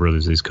Mario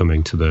Brothers is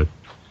coming to the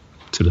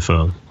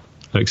phone.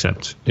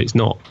 Except it's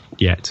not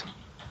yet.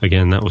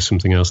 Again, that was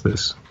something else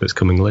that's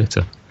coming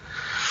later.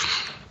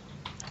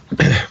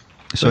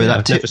 Sorry,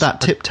 that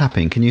tip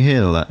tapping. Can you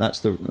hear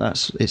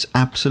that? It's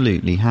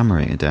absolutely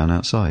hammering it down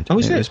outside. Oh,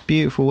 is it? It was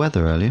beautiful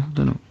weather earlier. I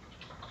don't know.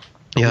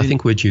 Yeah, I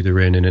think we're due the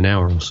rain in an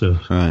hour or so.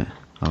 Right.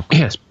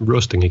 Yeah, it's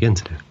roasting again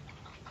today.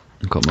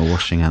 I've got my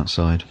washing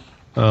outside.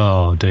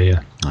 Oh,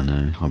 dear. I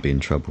know. I'll be in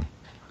trouble.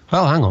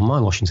 Oh, hang on.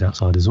 My washing's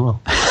outside as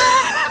well.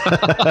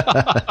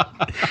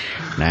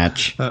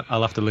 Natch.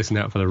 I'll have to listen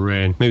out for the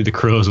rain. Maybe the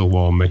crows will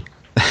warn me.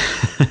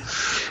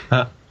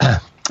 Well,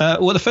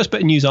 the first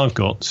bit of news I've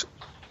got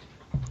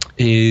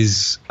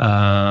is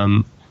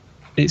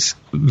it's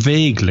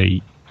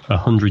vaguely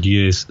 100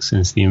 years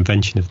since the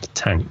invention of the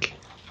tank,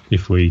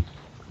 if we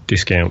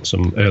discount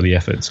some early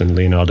efforts and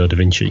Leonardo da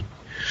Vinci.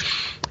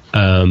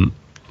 And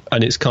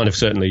it's kind of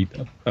certainly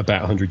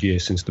about 100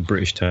 years since the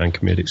British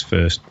tank made its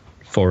first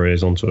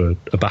forays onto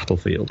a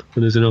battlefield.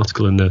 And there's an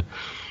article on the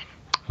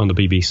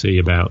BBC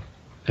about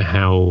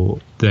how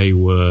they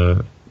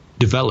were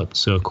developed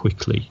so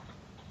quickly,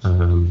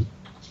 kind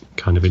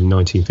of in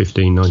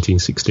 1915,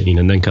 1916,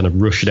 and then kind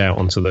of rushed out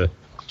onto the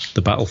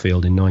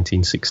battlefield in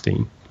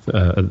 1916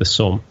 at the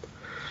Somme.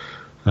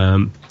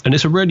 And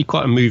it's a really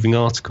quite a moving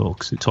article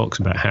because it talks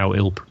about how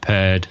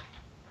ill-prepared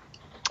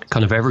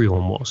kind of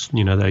everyone was.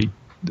 You know,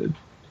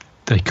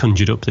 they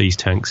conjured up these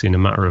tanks in a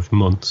matter of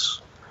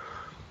months,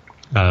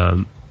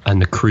 and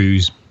the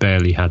crews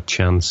barely had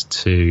chance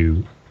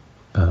to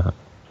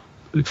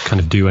kind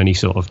of do any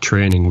sort of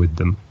training with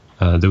them.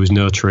 There was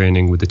no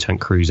training with the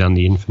tank crews and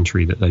the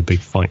infantry that they'd be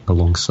fighting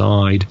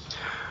alongside.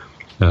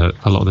 A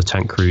lot of the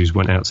tank crews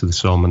went out to the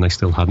Somme and they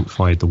still hadn't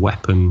fired the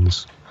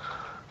weapons.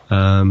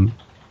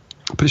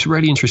 But it's a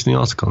really interesting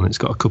article, and it's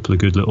got a couple of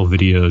good little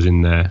videos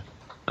in there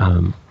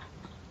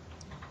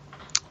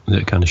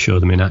that kind of show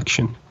them in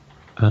action.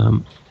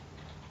 And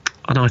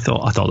I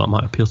thought that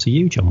might appeal to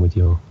you, John, with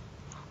your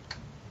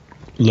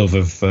love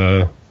of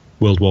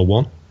World War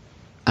One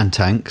and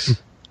tanks.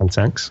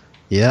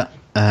 Yeah,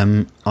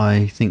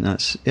 I think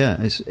that's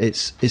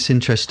it's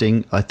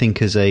interesting. I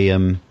think as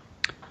a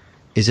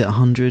is it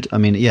 100? I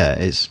mean, yeah,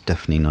 it's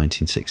definitely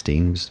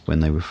 1916 was when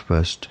they were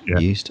first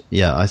used.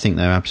 Yeah, I think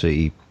they're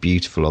absolutely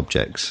beautiful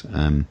objects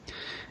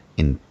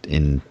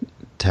in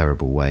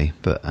terrible way,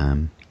 but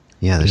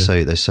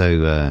they're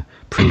so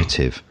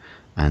primitive,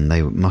 and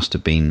they must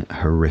have been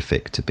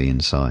horrific to be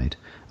inside.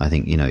 I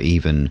think, you know,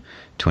 even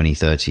 20,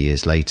 30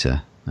 years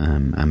later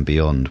and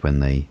beyond,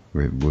 when they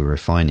were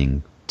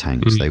refining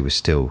tanks, they were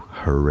still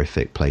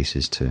horrific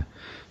places to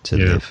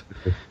live.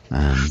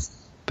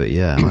 But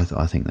yeah,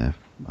 I think that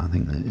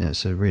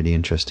it's a really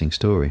interesting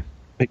story.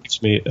 It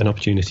gives me an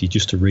opportunity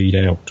just to read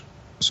out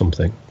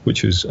something,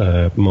 which was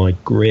my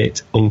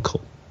great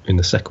uncle in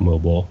the Second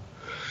World War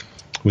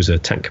was a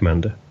tank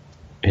commander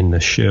in the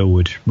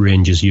Sherwood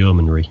Rangers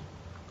Yeomanry,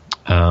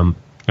 and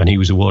he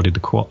was awarded the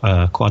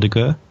Croix de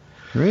Guerre.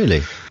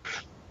 Really?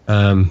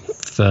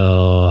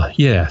 For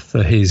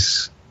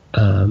his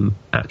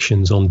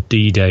actions on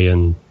D-Day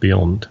and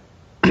beyond.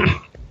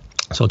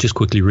 So I'll just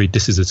quickly read.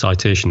 This is a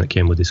citation that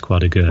came with this Croix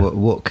de Guerre.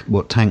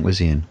 What tank was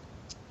he in?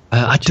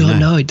 I don't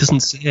know. It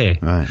doesn't say.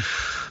 Right.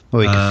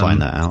 Well, we can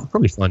find that out.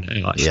 Probably find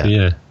it out, actually,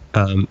 yeah.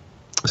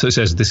 So it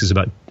says this is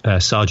about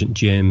Sergeant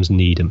James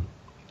Needham.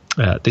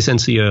 This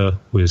NCO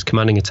was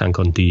commanding a tank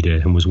on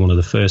D-Day and was one of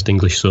the first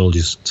English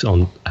soldiers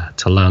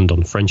to land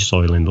on French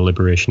soil in the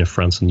liberation of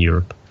France and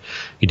Europe.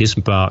 He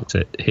disembarked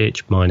at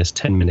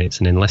H-10 minutes,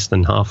 and in less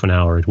than half an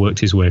hour had worked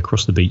his way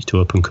across the beach to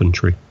open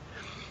country.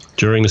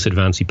 During this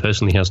advance, he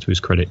personally has to his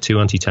credit 2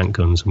 anti-tank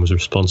guns and was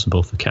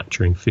responsible for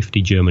capturing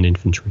 50 German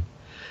infantry.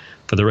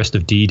 For the rest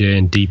of D-Day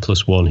and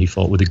D+1, he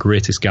fought with the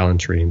greatest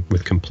gallantry and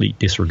with complete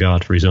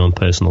disregard for his own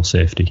personal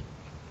safety.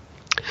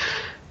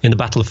 In the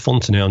Battle of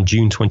Fontenay on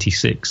June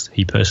 26th,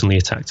 he personally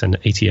attacked an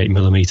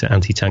 88mm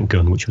anti-tank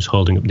gun which was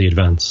holding up the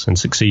advance and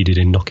succeeded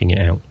in knocking it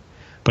out.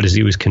 But as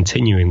he was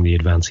continuing the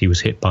advance, he was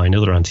hit by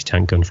another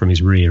anti-tank gun from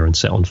his rear and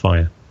set on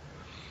fire.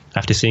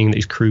 After seeing that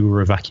his crew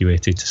were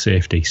evacuated to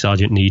safety,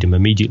 Sergeant Needham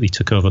immediately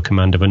took over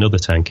command of another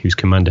tank whose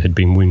commander had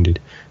been wounded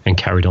and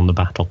carried on the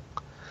battle.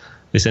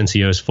 This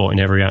NCO has fought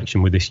in every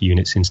action with this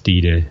unit since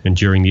D-Day, and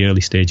during the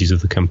early stages of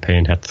the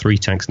campaign had 3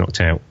 tanks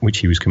knocked out, which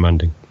he was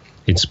commanding.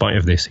 In spite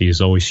of this, he has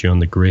always shown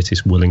the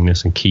greatest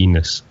willingness and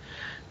keenness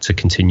to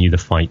continue the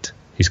fight.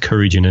 His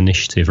courage and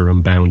initiative are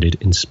unbounded,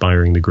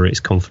 inspiring the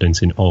greatest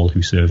confidence in all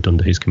who served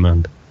under his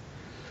command.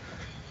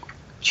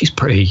 Which is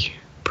pretty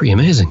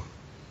amazing.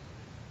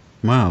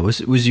 Wow,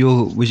 was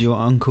your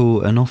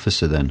uncle an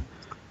officer then?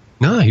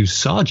 No, he was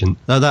sergeant.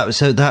 Oh,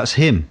 that's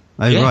him.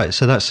 Oh, yeah. Right.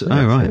 So that's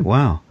right.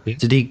 Wow. Yeah.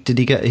 Did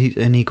he get?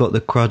 He got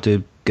the Croix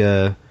de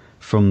Guerre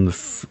from the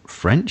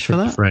French for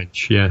that?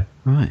 French, yeah.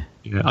 Right.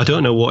 Yeah. I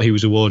don't know what he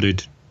was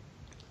awarded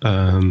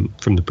from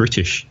the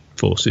British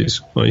forces.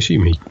 I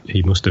assume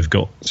he must have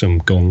got some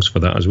gongs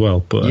for that as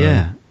well. But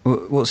yeah.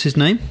 What's his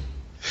name?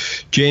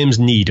 James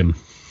Needham.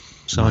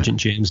 Sergeant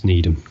James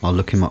Needham. I'll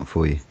look him up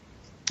for you.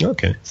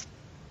 Okay.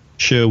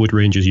 Sherwood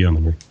Rangers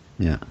Yeomanry.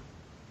 Yeah.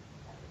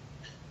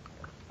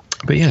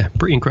 But yeah,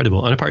 pretty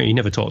incredible. And apparently he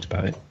never talked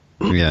about it.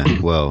 Yeah,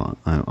 well,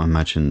 I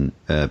imagine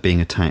being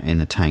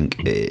in a tank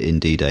in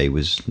D-Day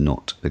was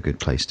not a good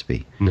place to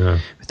be. No.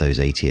 With those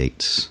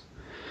 88s.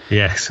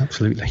 Yes,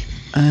 absolutely.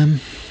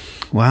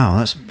 Wow,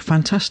 that's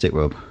fantastic,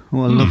 Rob.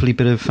 What a lovely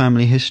bit of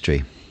family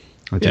history.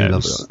 I do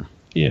love that.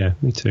 Yeah,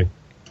 me too.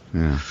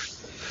 Yeah.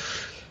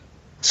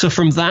 So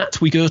from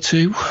that we go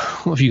to,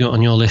 what have you got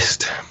on your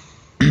list?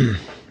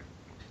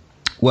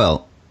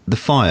 Well, the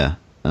fire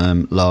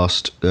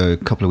last a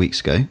couple of weeks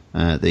ago,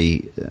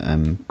 the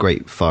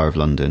Great Fire of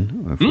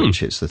London, of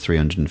which it's the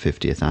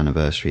 350th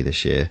anniversary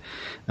this year.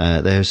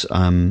 There's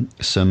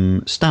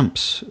some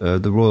stamps.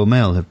 The Royal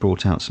Mail have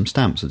brought out some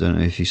stamps. I don't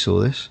know if you saw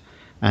this,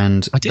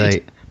 and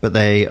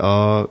they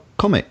are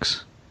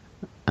comics.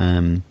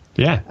 Really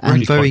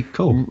and very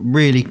cool,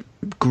 really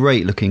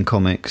great looking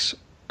comics.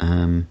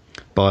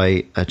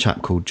 By a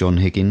chap called John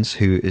Higgins,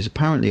 who is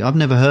apparently, I've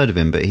never heard of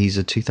him, but he's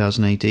a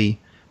 2000 AD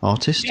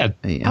artist. Yeah.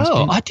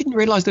 I didn't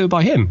realise they were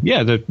by him.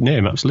 Yeah, the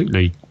name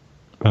absolutely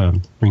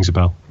rings a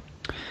bell.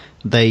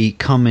 They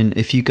come in,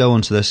 if you go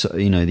onto this,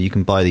 you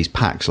can buy these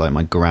packs, like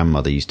my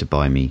grandmother used to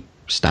buy me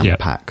stamp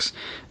packs.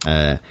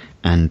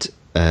 And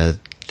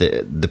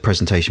the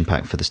presentation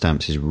pack for the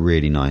stamps is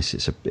really nice.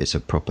 It's a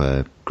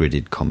proper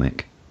gridded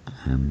comic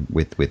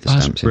with the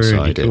stamps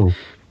inside it.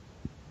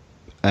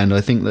 And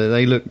I think that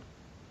they look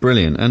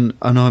brilliant.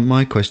 And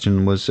my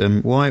question was,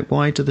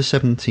 why does the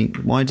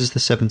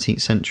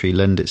 17th century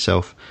lend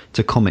itself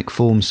to comic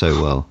form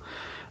so well?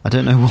 I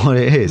don't know what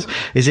it is.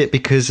 Is it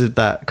because of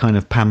that kind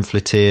of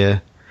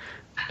pamphleteer?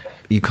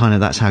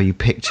 That's how you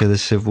picture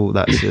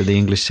the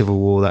English Civil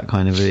War, that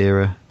kind of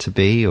era to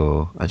be,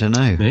 or I don't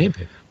know.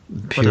 Maybe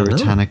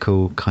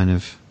puritanical kind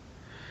of.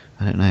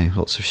 I don't know.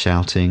 Lots of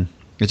shouting.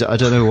 I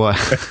don't know why.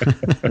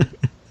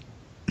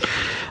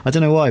 I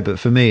don't know why, but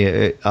for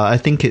me, I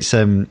think it's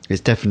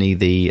definitely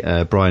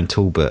the Brian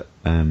Talbot.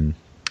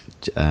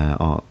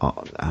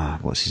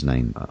 What's his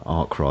name?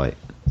 Arkwright.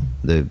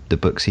 The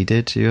books he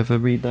did. Do you ever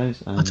read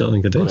those? I don't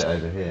think I did. Got it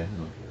over here.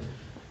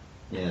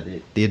 Yeah,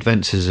 the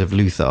Adventures of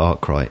Luther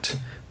Arkwright.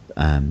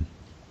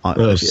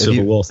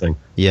 Civil War thing.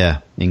 Yeah,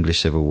 English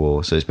Civil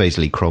War. So it's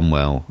basically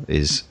Cromwell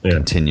is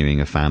continuing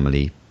a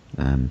family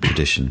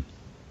tradition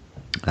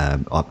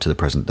up to the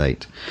present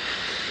date.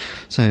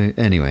 So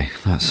anyway,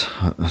 that's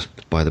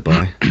by the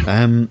by.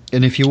 And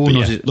if you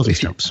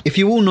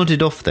all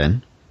nodded off,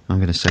 then I'm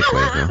going to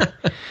segue here.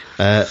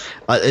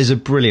 There's a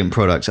brilliant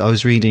product. I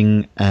was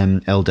reading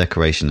Elle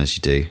Decoration, as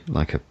you do,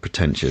 like a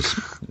pretentious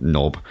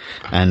knob,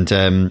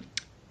 and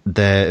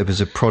there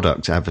was a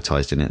product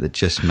advertised in it that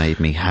just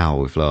made me howl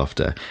with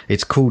laughter.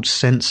 It's called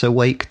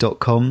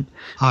sensorwake.com.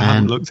 I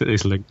haven't looked at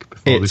this link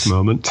before this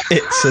moment.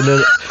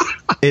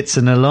 It's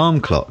an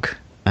alarm clock,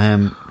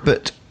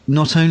 but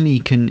not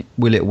only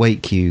will it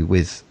wake you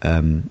with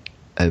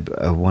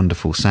a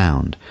wonderful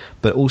sound,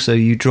 but also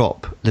you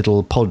drop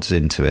little pods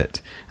into it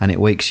and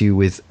it wakes you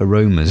with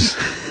aromas.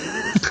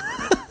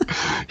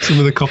 Some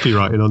of the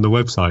copywriting on the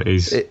website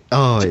is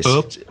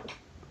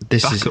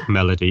backup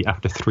melody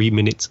after 3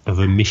 minutes of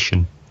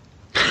emission.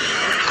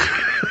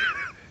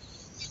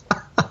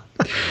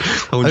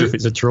 I wonder if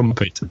it's a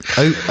trumpet.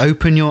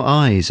 Open your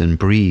eyes and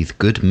breathe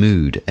good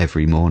mood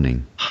every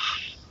morning.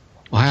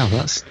 Wow,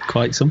 that's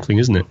quite something,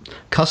 isn't it?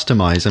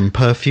 Customize and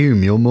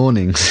perfume your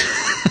mornings.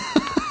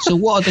 So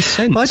what are the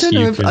scents? I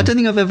don't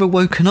think I've ever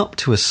woken up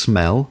to a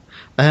smell.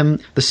 The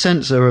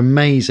scents are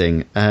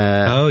amazing.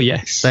 Oh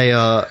yes, they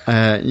are.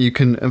 You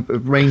can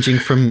ranging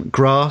from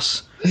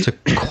grass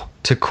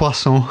to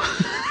croissant.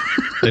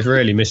 They've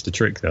really missed a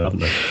trick, though,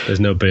 haven't they?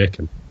 There's no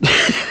bacon.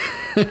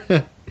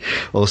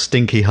 Or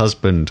stinky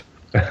husband.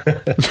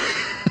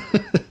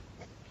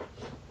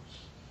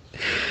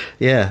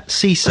 Yeah,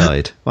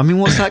 seaside. I mean,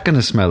 what's that going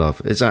to smell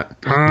of? Is that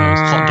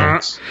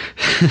hot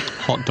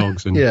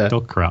dogs and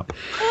dog crap?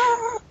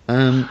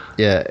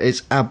 Yeah,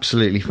 it's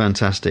absolutely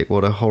fantastic.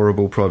 What a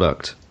horrible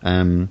product.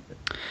 But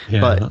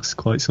that's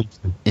quite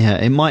something. Yeah,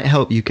 it might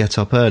help you get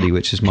up early,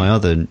 which is my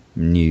other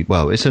new.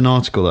 Well, it's an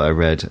article that I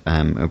read,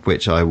 of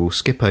which I will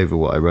skip over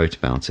what I wrote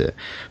about it.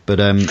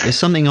 But it's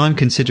something I'm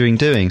considering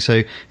doing.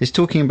 So it's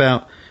talking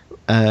about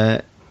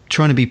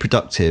trying to be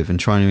productive and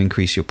trying to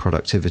increase your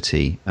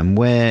productivity. And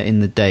where in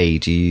the day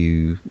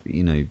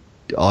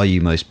are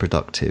you most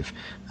productive?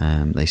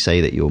 They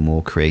say that you're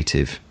more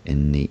creative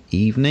in the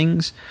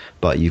evenings,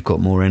 but you've got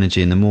more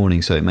energy in the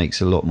morning, so it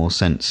makes a lot more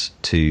sense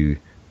to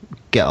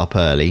get up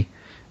early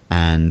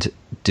and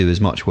do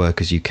as much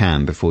work as you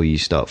can before you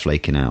start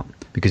flaking out.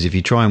 Because if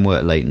you try and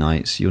work late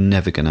nights, you're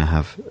never going to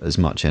have as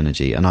much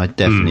energy. And I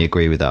definitely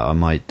agree with that.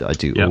 I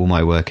do all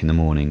my work in the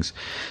mornings.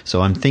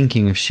 So I'm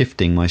thinking of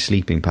shifting my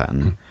sleeping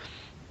pattern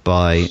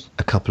by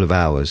a couple of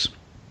hours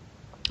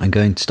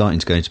and starting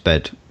to go to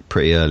bed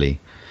pretty early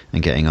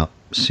and getting up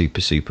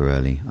super, super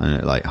early,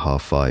 like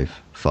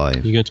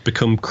 5:30. You're going to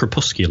become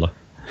crepuscular.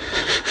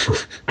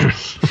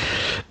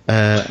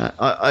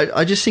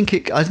 I just think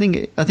it. I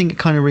think it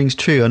kind of rings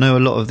true. I know a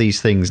lot of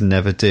these things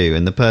never do,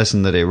 and the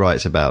person that it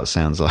writes about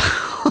sounds like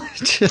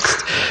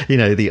just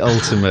the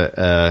ultimate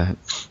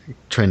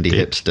trendy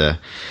hipster.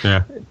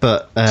 Yeah.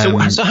 But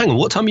so hang on.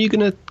 What time are you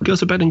going to go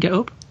to bed and get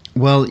up?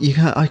 Well,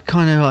 I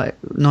kind of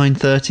like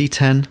 9:30,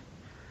 10.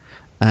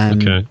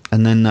 Okay.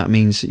 And then that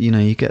means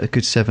you get a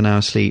good 7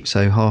 hours sleep,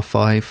 so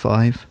 5:30,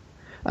 5.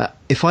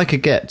 If I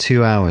could get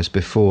 2 hours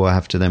before I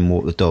have to then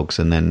walk the dogs,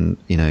 and then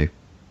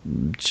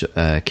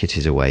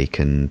Kitty's awake,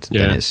 and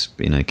then it's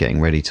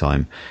getting ready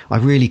time, I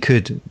really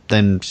could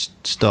then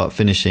start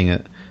finishing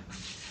at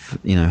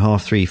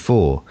 3:30,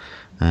 4.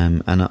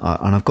 And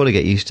I've got to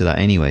get used to that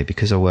anyway,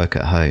 because I work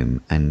at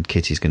home and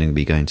Kitty's going to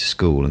be going to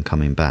school and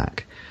coming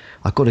back.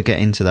 I've got to get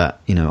into that.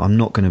 I'm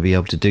not going to be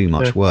able to do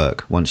much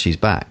work once she's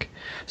back,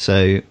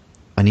 so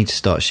I need to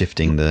start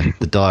shifting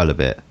the dial a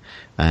bit.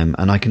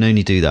 And I can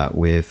only do that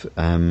with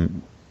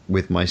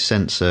my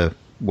sensor,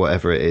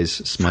 whatever it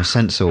is, my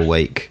sensor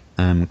wake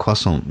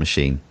croissant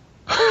machine.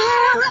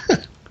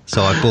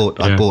 So I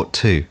bought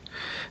two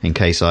in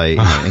case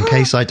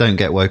I don't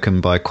get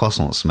woken by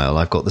croissant smell.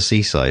 I've got the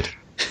seaside.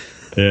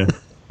 Yeah.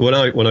 When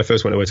I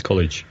first went away to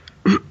college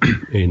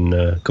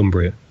in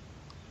Cumbria,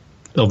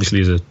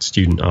 obviously as a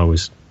student I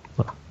was,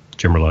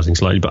 generalising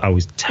slightly, but I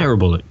was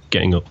terrible at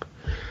getting up,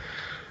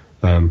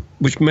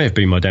 which may have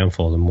been my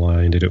downfall and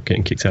why I ended up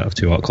getting kicked out of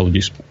 2 art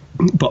colleges.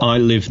 But I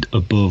lived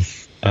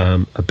above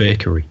a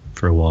bakery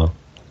for a while,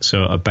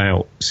 so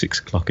about 6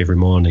 o'clock every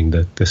morning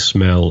the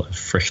smell of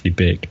freshly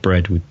baked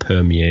bread would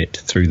permeate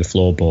through the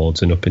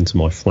floorboards and up into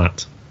my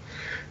flat,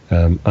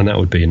 and that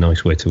would be a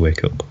nice way to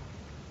wake up.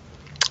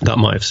 That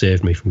might have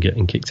saved me from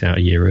getting kicked out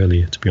a year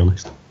earlier, to be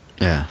honest.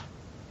 Yeah.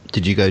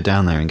 Did you go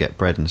down there and get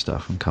bread and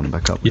stuff and come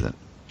back up with it?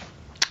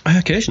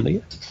 Occasionally,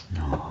 yeah.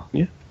 Oh.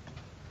 Yeah.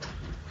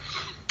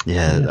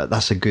 Yeah,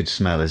 that's a good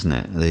smell, isn't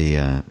it?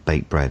 The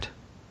baked bread.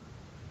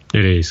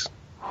 It is.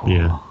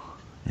 Yeah.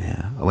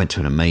 Yeah. I went to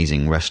an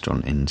amazing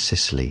restaurant in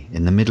Sicily,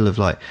 in the middle of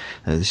like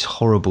this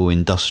horrible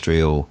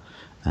industrial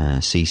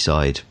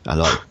seaside,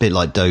 a bit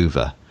like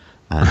Dover,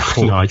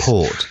 Nice.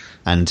 port,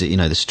 and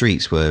the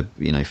streets were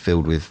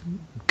filled with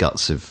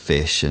guts of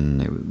fish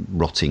and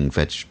rotting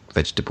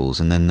vegetables,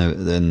 and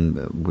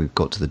then we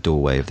got to the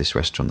doorway of this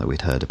restaurant that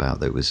we'd heard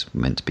about that was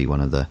meant to be one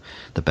of the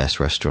best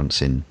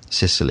restaurants in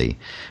Sicily.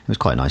 It was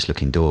quite a nice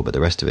looking door, but the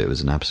rest of it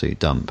was an absolute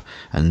dump.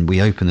 And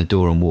we opened the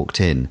door and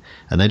walked in,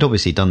 and they'd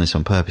obviously done this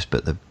on purpose,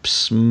 but the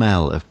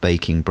smell of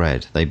baking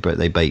bread, they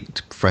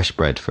baked fresh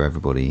bread for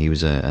everybody. He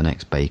was an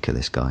ex-baker,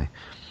 this guy.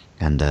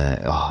 And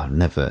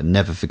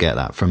never forget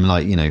that. From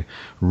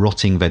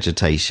rotting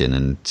vegetation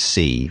and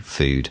sea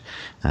food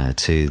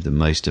to the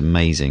most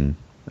amazing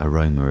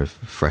aroma of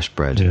fresh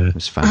bread. Yeah. It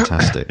was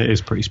fantastic. It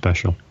is pretty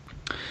special.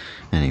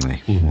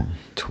 Anyway,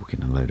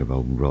 talking a load of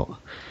old rot.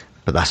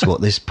 But that's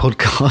what this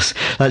podcast,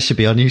 that should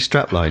be our new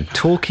strapline.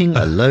 Talking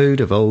a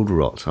load of old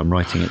rot. I'm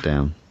writing it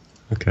down.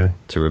 Okay.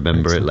 To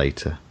remember it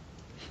later.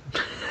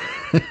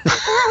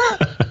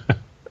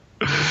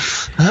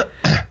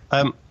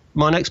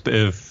 My next bit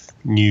of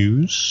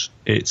news,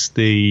 it's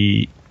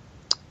the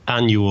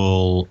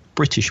annual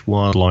British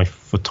Wildlife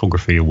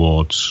Photography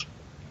Awards.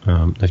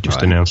 They've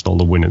just announced all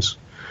the winners,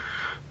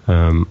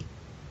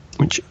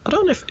 which I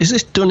don't know is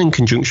this done in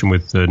conjunction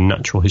with the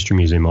Natural History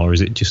Museum, or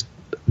is it just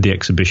the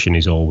exhibition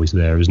is always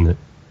there, isn't it?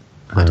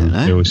 I don't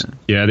know.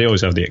 They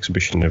always have the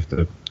exhibition of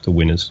the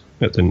winners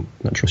at the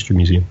Natural History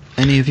Museum.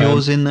 Any of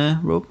yours in there,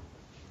 Rob?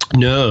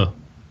 No.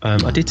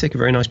 I did take a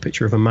very nice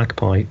picture of a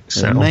magpie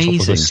sat on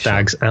top of a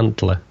stag's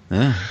antler.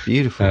 Yeah,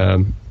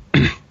 beautiful.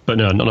 But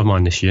no, none of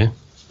mine this year.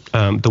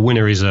 The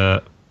winner is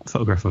a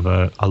photograph of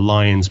a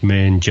lion's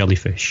mane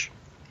jellyfish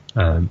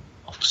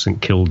off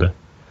St Kilda.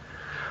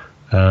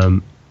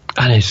 And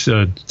it's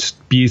a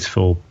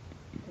beautiful,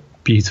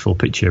 beautiful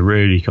picture,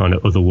 really kind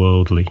of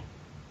otherworldly.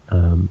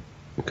 Kind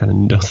of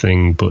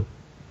nothing but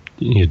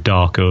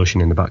dark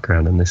ocean in the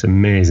background and this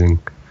amazing,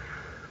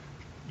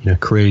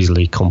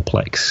 crazily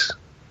complex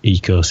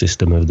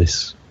ecosystem of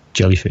this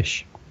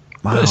jellyfish.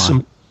 Wow, there's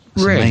some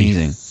really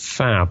amazing.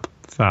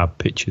 fab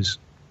pictures.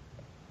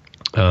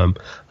 And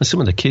some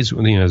of the kids,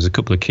 there's a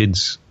couple of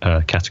kids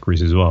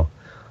categories as well,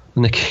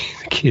 and the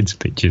kids'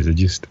 pictures are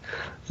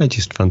they're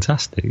just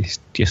fantastic. It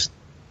just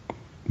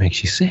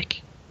makes you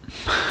sick.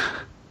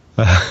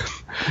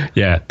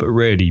 Yeah, but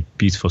really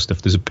beautiful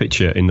stuff. There's a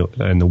picture in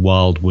the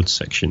wildwood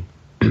section,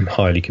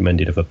 highly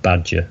commended, of a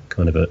badger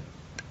kind of at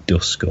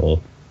dusk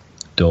or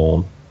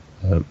dawn.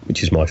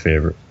 Which is my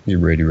favourite. It's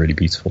really, really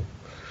beautiful.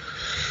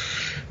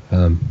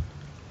 But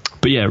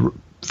yeah,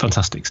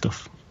 fantastic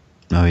stuff.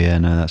 Oh yeah,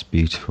 no, that's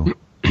beautiful.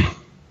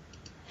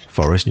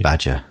 Forest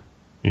badger.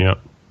 Yeah.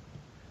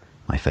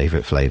 My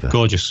favourite flavour.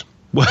 Gorgeous.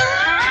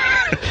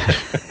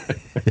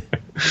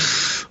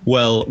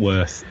 Well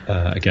worth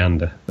a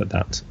gander at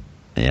that.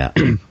 Yeah.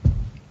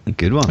 A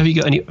good one. Have you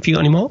got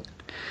any more?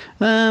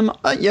 Yeah,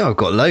 I've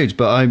got loads,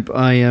 but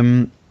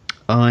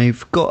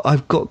I've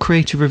got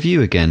creative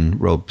review again,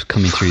 Rob,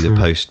 coming through the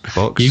post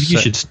box.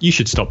 You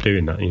should stop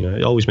doing that.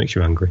 It always makes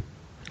you angry.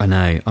 I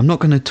know. I'm not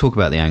going to talk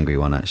about the angry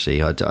one.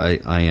 Actually,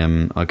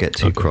 I get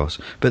too cross.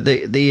 But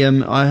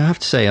I have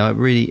to say,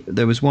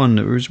 there was one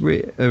that was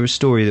a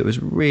story that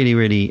was really,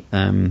 really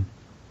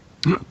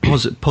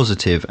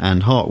positive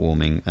and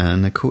heartwarming,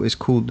 and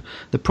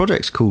the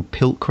project's called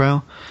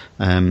Piltcrow.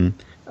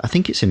 I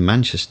think it's in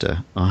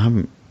Manchester. I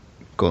haven't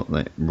got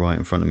that right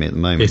in front of me at the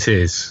moment. It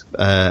is.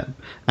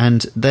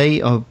 And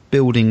they are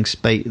building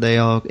space. They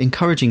are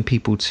encouraging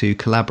people to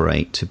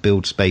collaborate to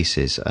build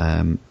spaces.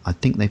 I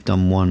think they've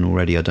done one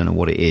already. I don't know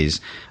what it is,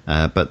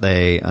 but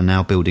they are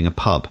now building a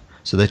pub.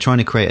 So they're trying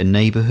to create a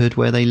neighbourhood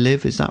where they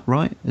live. Is that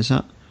right?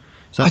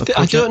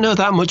 I don't know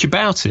that much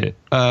about it.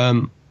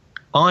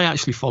 I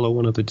actually follow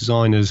one of the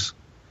designers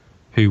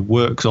who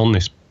works on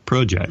this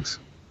project.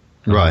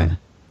 Right.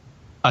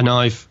 And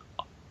I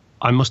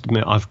must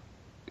admit, I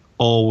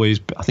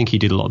think he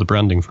did a lot of the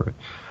branding for it,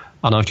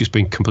 and I've just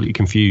been completely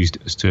confused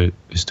as to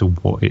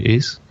what it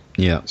is.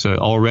 Yeah. So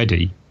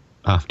already,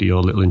 after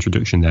your little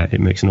introduction there, it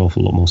makes an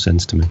awful lot more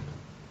sense to me.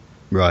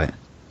 Right.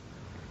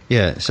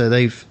 Yeah. So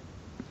it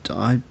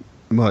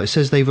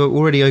says they've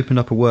already opened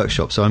up a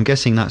workshop, so I'm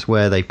guessing that's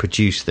where they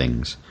produce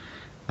things.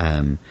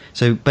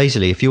 So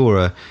basically, if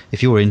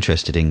you're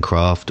interested in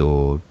craft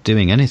or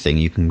doing anything,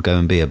 you can go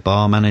and be a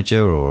bar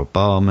manager or a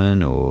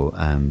barman, or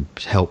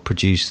help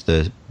produce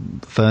the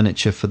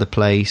furniture for the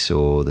place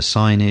or the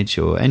signage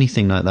or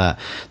anything like that.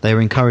 They're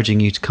encouraging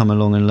you to come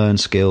along and learn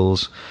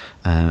skills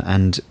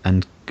and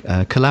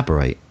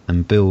collaborate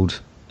and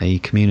build a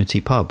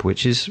community pub,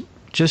 which is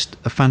just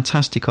a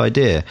fantastic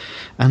idea.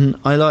 And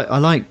I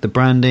like the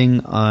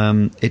branding.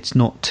 It's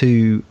not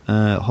too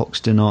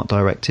Hoxton art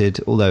directed,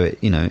 although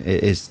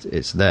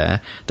it's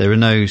there. There are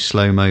no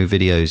slow-mo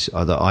videos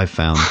that I've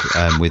found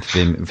with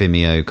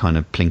Vimeo kind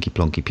of plinky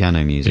plonky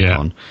piano music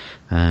on.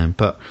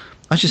 But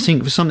I just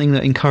think for something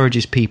that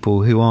encourages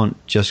people who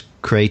aren't just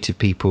creative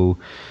people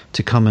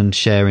to come and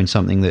share in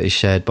something that is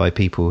shared by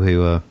people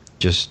who are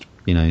just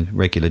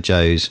regular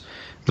Joes.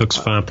 Looks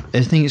fab.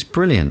 I think it's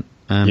brilliant.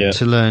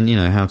 To learn,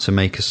 how to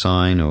make a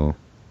sign, or,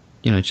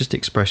 just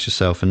express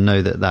yourself and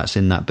know that that's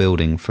in that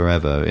building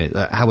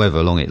forever,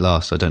 however long it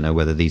lasts. I don't know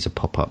whether these are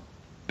pop-up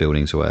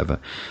buildings or whatever,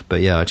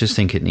 but yeah, I just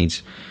think it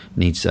needs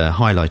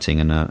highlighting,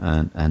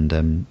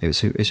 and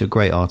it's a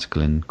great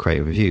article in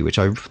Creative Review, which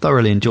I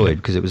thoroughly enjoyed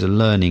because it was the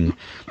learning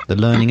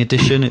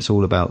edition. It's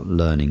all about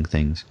learning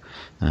things.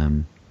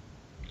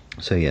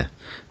 So yeah,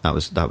 that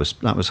was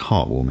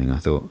heartwarming, I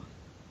thought.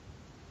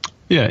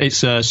 Yeah, it's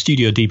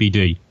Studio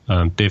DBD.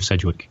 Dave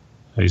Sedgwick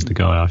is the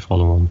guy I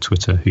follow on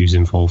Twitter who's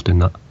involved in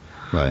that.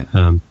 Right.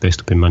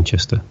 Based up in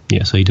Manchester.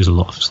 Yeah, so he does a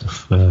lot of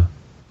stuff to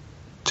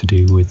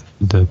do with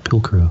the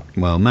Pilcrow.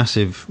 Well,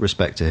 massive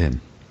respect to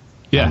him.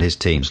 Yeah, and his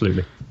team.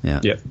 Absolutely.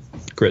 Yeah.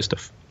 Great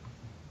stuff.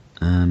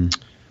 I'm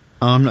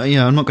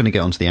not going to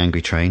get onto the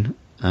angry train.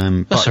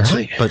 That's all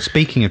right. But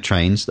speaking of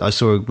trains, I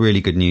saw a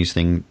really good news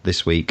thing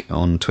this week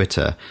on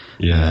Twitter.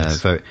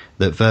 Yes. That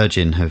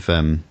Virgin have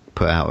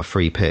put out a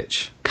free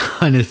pitch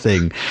kind of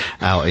thing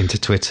out into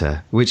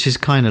Twitter, which is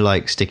kind of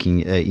like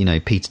sticking,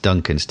 Peter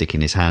Duncan sticking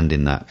his hand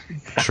in that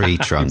tree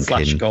trunk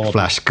in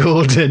Flash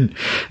Gordon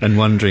and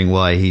wondering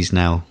why he's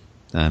now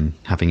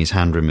having his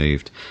hand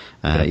removed.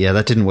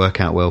 That didn't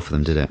work out well for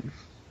them, did it?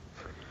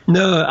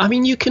 No, I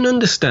mean, you can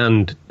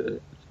understand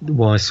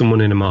why someone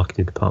in a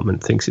marketing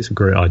department thinks it's a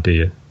great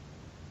idea,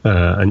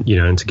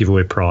 and to give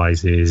away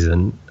prizes,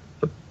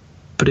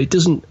 but it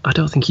doesn't. I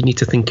don't think you need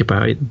to think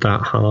about it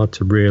that hard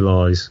to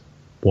realise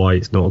why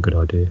it's not a good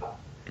idea.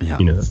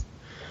 Yeah.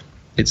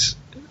 It's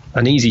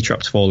an easy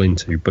trap to fall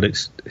into, but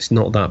it's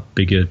not that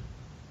big a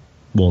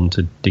one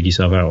to dig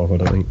yourself out of, I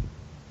don't think.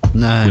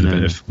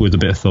 No, with a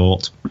bit of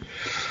thought.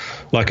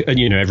 Like, and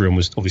everyone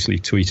was obviously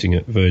tweeting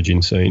at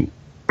Virgin saying,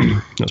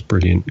 "That's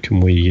brilliant. Can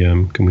we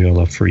all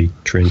have free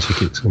train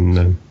tickets?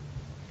 And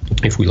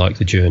if we like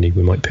the journey,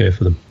 we might pay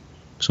for them,"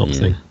 sort of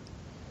thing.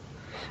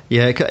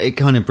 Yeah, it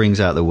kind of brings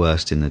out the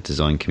worst in the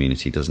design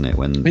community, doesn't it?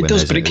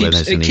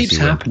 It keeps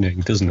happening,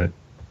 doesn't it?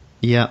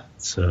 Yeah.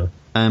 So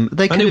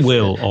it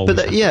will always.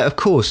 But of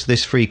course,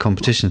 this free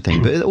competition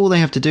thing. But all they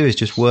have to do is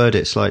just word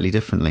it slightly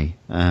differently,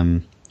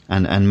 and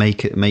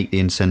make the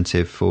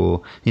incentive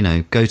for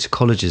go to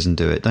colleges and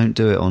do it. Don't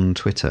do it on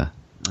Twitter.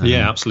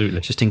 Yeah, absolutely.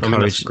 Just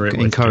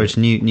encourage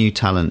new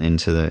talent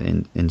into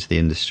the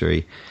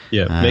industry.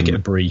 Yeah, make it a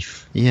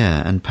brief.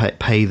 Yeah, and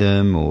pay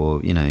them,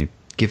 or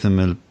give them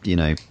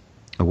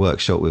a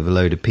workshop with a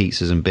load of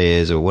pizzas and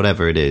beers or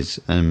whatever it is,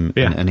 and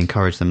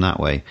encourage them that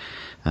way.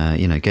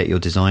 Get your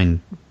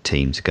design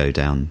team to go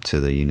down to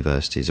the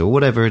universities or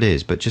whatever it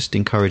is, but just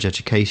encourage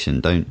education.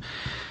 Don't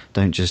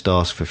just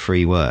ask for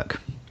free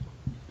work.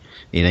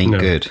 It ain't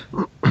good.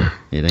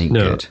 It ain't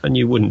good. And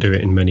you wouldn't do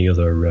it in many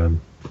other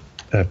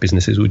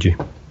businesses, would you?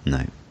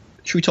 No.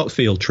 Should we talk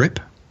field trip?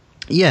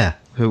 Yeah.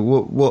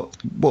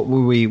 What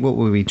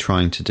were we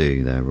trying to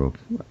do there, Rob?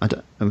 I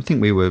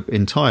think we were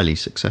entirely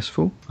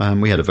successful.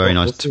 We had a very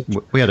nice time.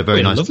 We had a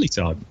very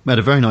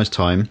nice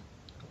time.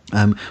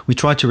 We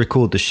tried to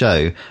record the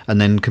show and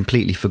then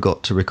completely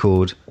forgot to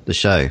record the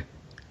show.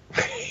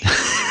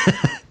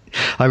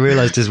 I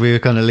realised as we were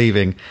kind of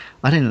leaving,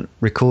 I didn't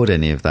record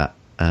any of that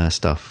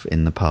stuff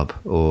in the pub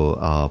or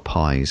our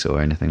pies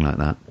or anything like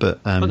that.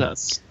 But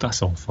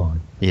that's all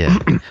fine. Yeah,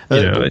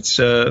 it's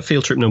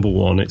field trip number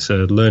 1. It's a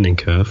learning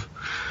curve.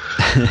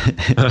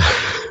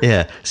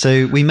 Yeah,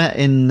 so we met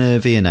in the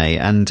V&A,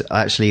 and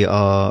actually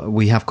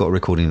we have got a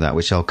recording of that,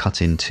 which I'll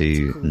cut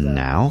into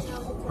now.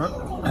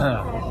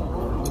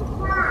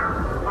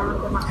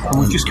 And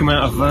we've just come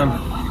out of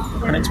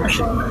an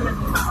exhibition.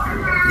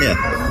 Yeah.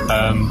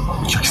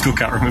 Which I still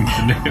can't remember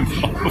the name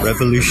of.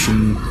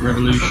 Revolution,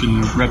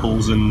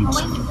 Rebels and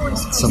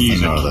something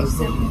music. or other.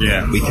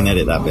 Yeah. We can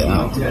edit that bit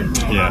out.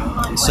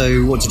 Yeah.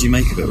 So what did you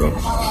make of it, Rob?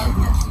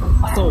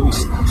 I thought it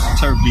was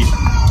terribly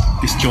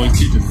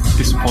disjointed and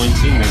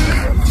disappointing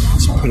and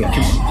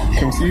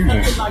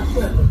confusing.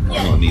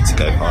 I need to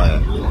go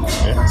higher.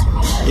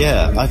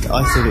 Yeah, I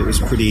thought it was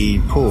pretty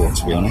poor,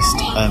 to be honest.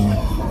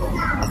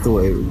 I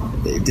thought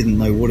it didn't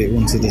know what it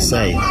wanted to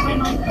say.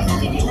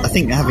 I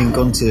think having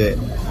gone to it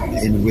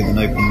with an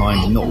open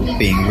mind and not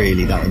being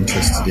really that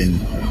interested in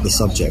the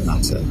subject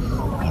matter,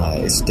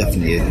 it's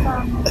definitely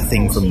a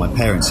thing from my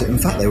parents. In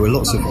fact, there were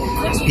lots of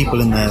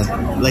people in their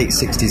late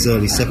 60s,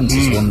 early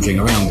 70s wandering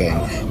around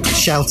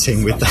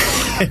shouting with the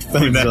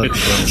headphones on,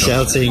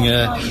 shouting,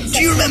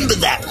 do you remember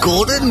that,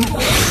 Gordon?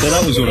 Well,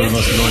 that was one of the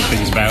most annoying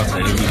things about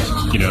it. It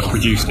was, you know,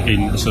 produced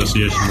in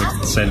association with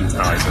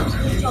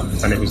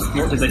Sennheisers, and it was,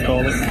 what did they call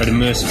it? An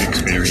immersive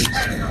experience,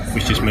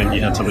 which just meant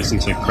you had to listen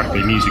to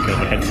crappy music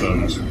over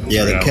headphones.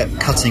 Yeah, they kept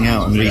cutting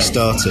out and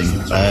restarting.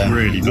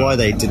 Really why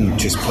they didn't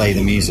just play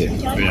the music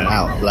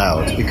out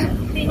loud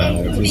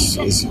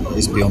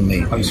is beyond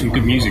me. There was some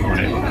good music on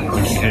it, I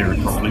didn't hear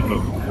it properly,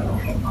 but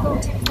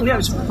yeah, it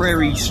was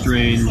very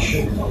strange.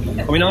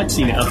 I mean, I'd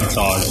seen it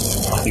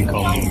advertised, I think,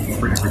 on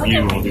Fritz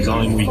Review or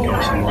Design Week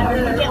or something,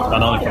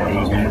 and I thought it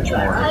was much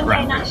more of a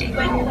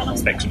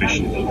graphic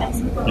exhibition. You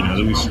know,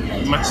 there was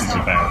masses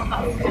about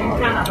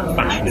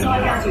fashion in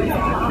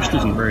there, which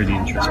doesn't really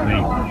interest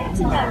me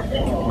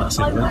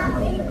massively.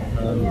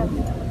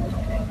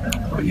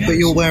 But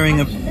you're wearing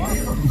a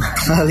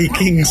Pally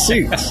King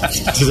suit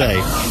today.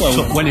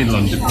 Well, when in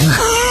London.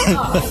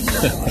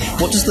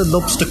 What does the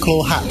lobster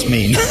claw hat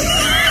mean?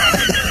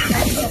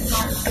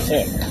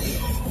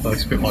 I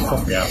spit my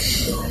coffee out.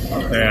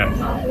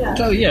 Yeah.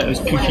 So yeah, it was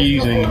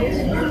confusing,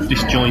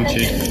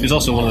 disjointed. It was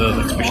also one of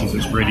those exhibitions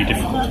that's really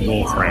difficult to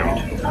walk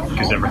around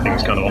because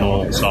everything's kind of on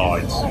all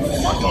sides.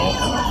 I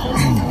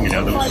thought, you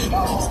know,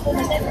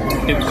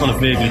 it was kind of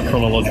vaguely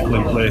chronological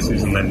in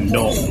places and then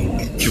not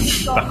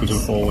jumps backwards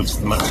and forwards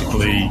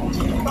thematically.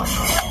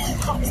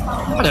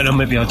 I don't know.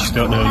 Maybe I just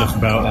don't know enough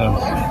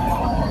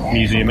about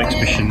museum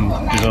exhibition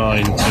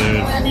design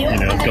to, you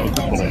know, got a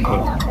grip on it,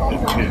 but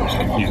it was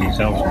confusing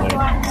itself to me.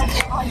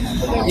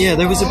 Yeah,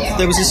 there was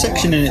a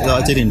section in it that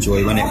I did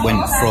enjoy when it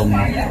went from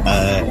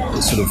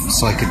sort of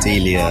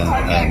psychedelia,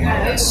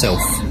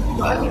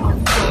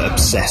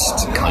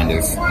 obsessed kind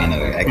of, you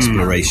know,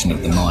 exploration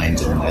of the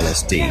mind and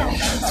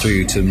LSD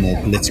through to a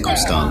more political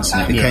stance,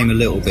 and it became a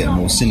little bit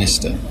more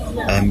sinister.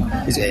 And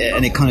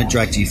it kind of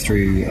dragged you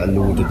through a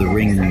Lord of the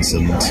Rings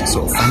and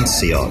sort of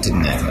fantasy art,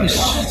 didn't it? It was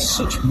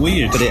such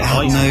weird. But it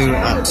had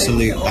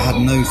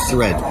no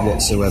thread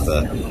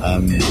whatsoever.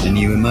 And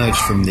you emerged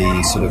from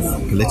the sort of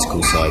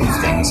political side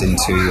of things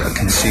into a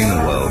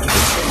consumer world, which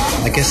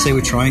I guess they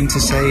were trying to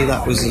say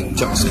that was a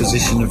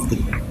juxtaposition of the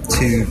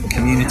two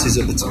communities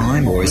at the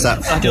time, or is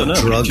that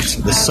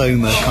the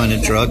Soma kind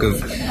of drug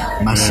of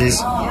masses?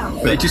 Yeah.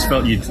 But it just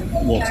felt you'd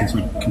walked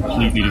into a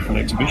completely different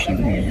exhibition,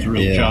 didn't it? It was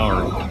real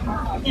jarring.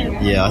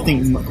 Yeah, I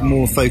think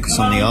more focus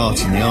on the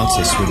art and the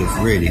artist would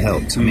have really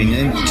helped. I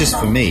mean, just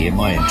for me, in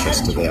my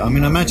interest of it, I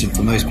mean, I imagine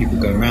for most people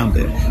going around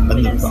it,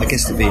 and I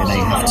guess the V&A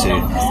have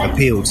to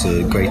appeal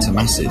to greater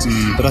masses,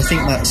 but I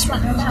think that's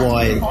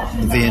why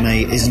the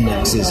V&A isn't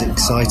as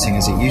exciting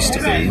as it used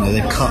to be. You know,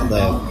 they've cut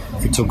their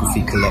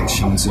photography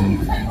collections and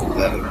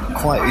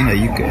quite, you know,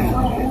 you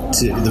get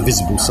to the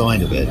visible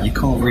side of it, you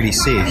can't really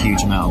see a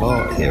huge amount of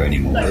art here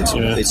anymore.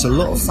 It's a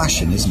lot of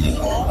fashion, isn't it?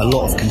 A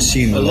lot of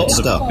consumer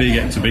stuff. Big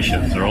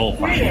exhibitions are all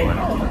fashion.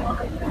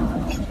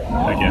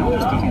 Again, it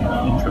just doesn't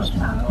interest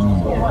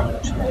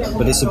me.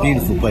 But it's a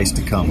beautiful place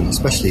to come,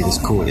 especially this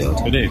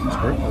courtyard. It is. It's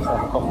great.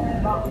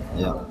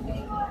 Yeah.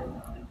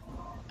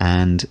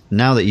 And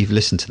now that you've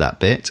listened to that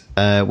bit,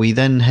 we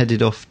then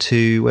headed off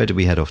to... Where did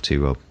we head off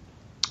to, Rob?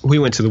 We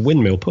went to the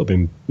Windmill pub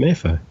in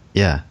Mayfair.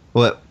 Yeah.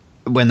 Well,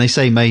 when they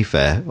say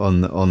Mayfair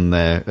on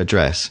their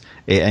address,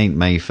 it ain't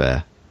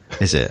Mayfair,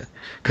 is it?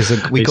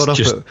 Because we got off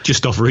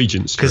just off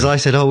Regent Street. Because I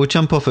said, we'll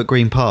jump off at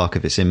Green Park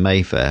if it's in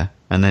Mayfair,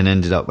 and then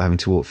ended up having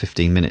to walk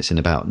 15 minutes in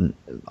about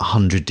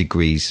 100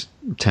 degrees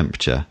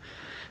temperature,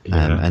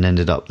 and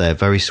ended up there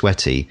very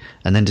sweaty,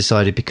 and then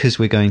decided because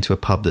we're going to a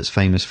pub that's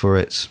famous for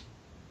its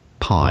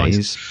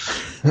pies,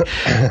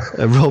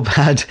 Rob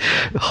had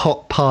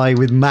hot pie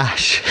with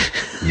mash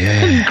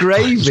and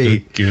gravy.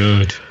 So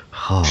good.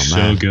 Oh, so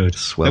man. good.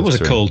 There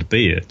was a cold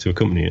beer to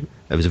accompany it.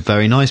 It was a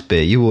very nice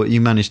beer.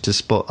 You managed to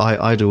spot...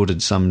 I'd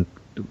ordered some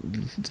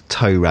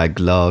toe rag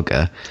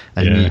lager,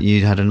 and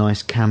you had a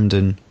nice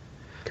Camden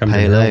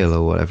pale ale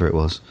or whatever it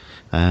was.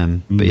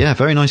 But yeah,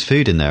 very nice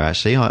food in there,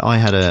 actually. I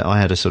had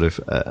a sort of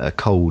a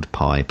cold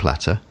pie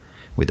platter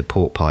with a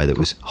pork pie that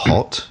was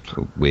hot,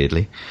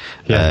 weirdly.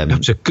 Yeah, it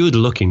was a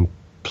good-looking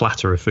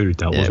platter of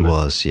food, wasn't it? It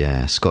was,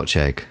 yeah. Scotch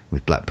egg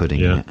with black pudding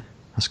in it.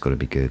 That's got to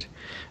be good.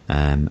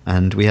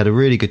 And we had a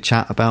really good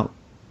chat about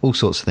all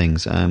sorts of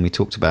things. We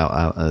talked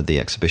about the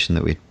exhibition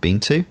that we'd been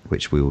to,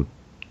 which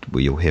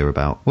you'll hear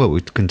about. Well,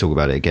 we can talk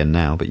about it again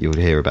now, but you'll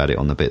hear about it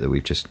on the bit that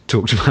we've just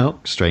talked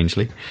about,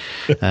 strangely.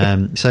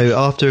 So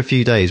after a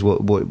few days,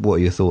 what are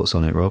your thoughts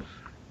on it, Rob?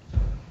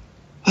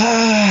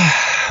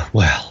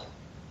 Well,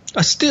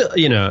 I still,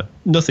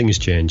 nothing has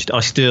changed. I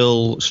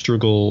still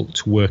struggle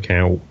to work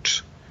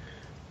out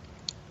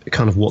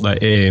kind of what their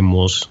aim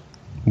was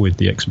with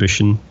the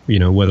exhibition,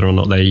 whether or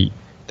not they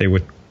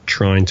were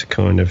trying to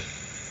kind of,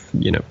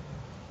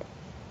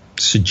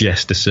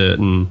 suggest a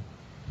certain,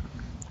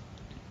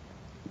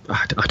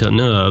 I don't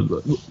know,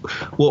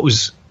 what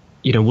was,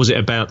 was it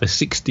about the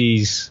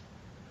 60s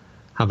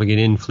having an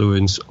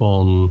influence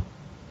on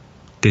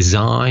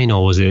design,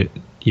 or was it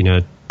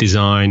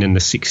design and the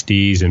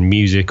 60s and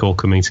music all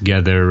coming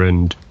together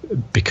and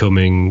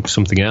becoming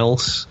something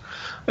else.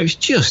 It was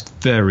just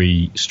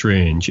very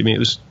strange. I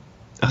mean,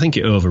 I think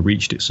it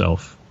overreached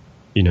itself.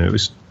 It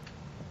was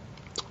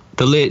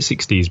the late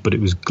 60s, but it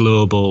was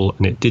global,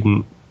 and it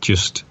didn't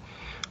just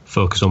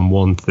focus on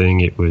one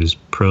thing. It was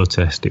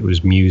protest, it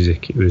was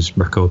music, it was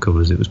record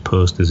covers, it was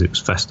posters, it was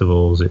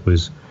festivals, it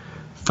was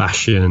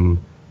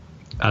fashion,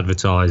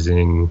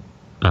 advertising,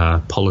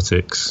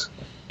 politics.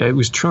 It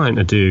was trying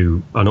to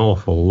do an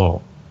awful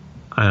lot.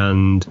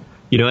 And,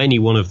 any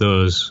one of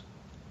those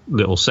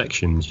little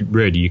sections,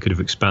 really, you could have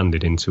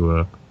expanded into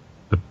a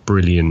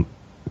brilliant,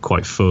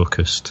 quite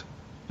focused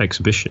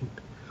exhibition.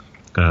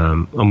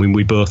 I mean,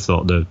 we both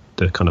thought the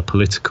kind of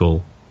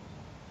political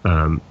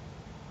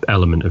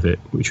element of it,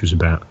 which was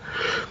about,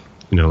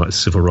 like the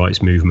civil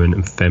rights movement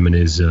and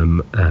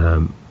feminism,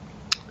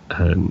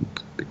 and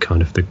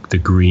kind of the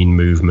green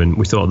movement,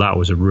 we thought that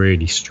was a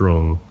really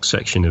strong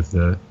section of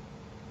the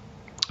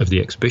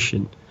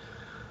exhibition.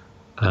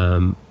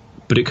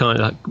 But it kind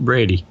of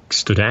really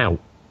stood out.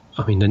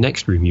 I mean, the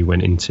next room you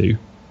went into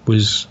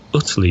was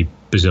utterly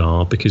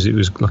bizarre because it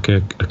was like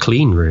a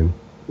clean room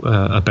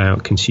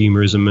about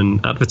consumerism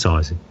and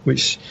advertising,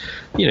 which,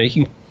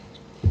 you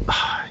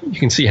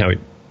can see how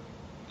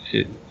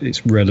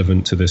it's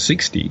relevant to the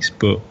 60s,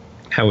 but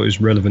how it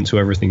was relevant to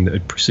everything that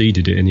had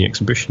preceded it in the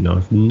exhibition, I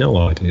have no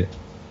idea.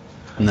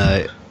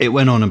 No, it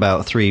went on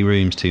about 3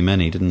 rooms too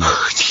many, didn't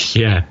it?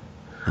 Yeah.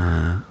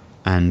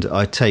 And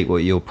I take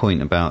what your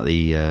point about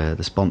the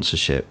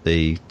sponsorship.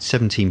 The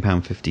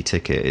 £17.50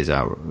 ticket is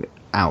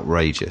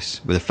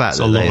outrageous. With the fact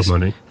that a lot of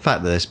money. The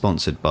fact that they're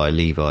sponsored by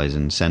Levi's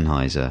and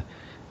Sennheiser,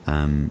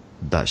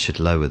 that should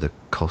lower the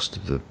cost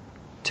of the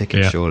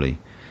ticket, surely.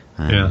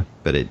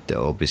 But it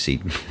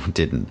obviously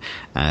didn't.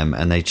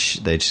 And they'd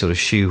sort of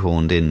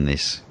shoehorned in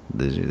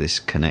this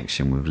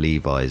connection with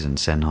Levi's and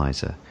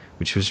Sennheiser,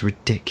 which was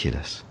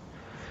ridiculous.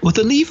 Well,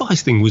 the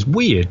Levi's thing was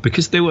weird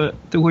because they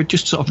were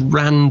just sort of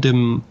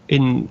random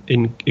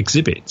in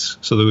exhibits.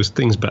 So there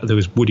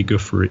was Woody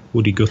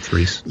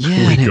Guthrie's.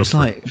 Yeah, and it was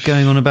like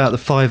going on about the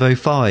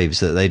 505s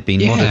that they'd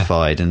been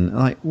modified, and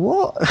like,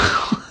 what?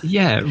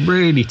 Yeah,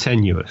 really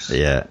tenuous.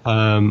 Yeah.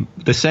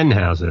 The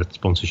Sennheiser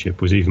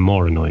sponsorship was even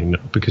more annoying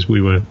because we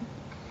were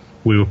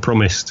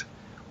promised,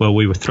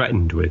 we were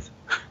threatened with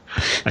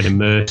an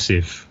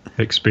immersive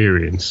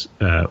experience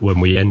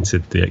when we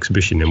entered the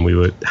exhibition, and we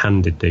were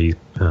handed these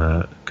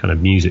kind of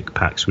music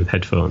packs with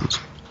headphones,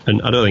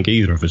 and I don't think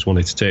either of us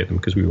wanted to take them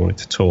because we wanted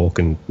to talk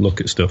and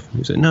look at stuff. And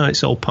we said, no,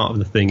 it's all part of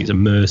the thing, it's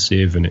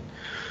immersive.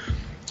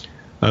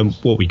 And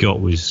what we got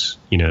was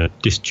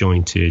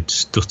disjointed,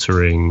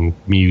 stuttering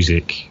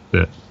music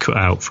that cut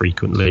out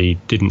frequently,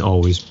 didn't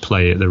always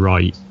play at the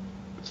right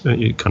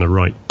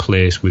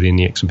place within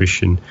the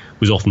exhibition,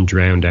 was often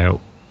drowned out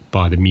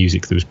by the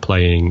music that was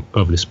playing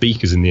over the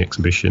speakers in the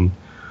exhibition,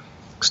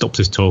 stopped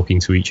us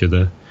talking to each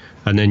other.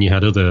 And then you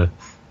had other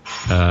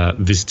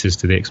visitors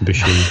to the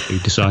exhibition who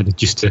decided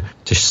just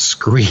to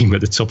scream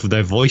at the top of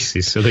their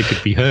voices so they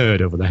could be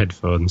heard over the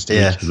headphones to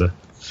each other.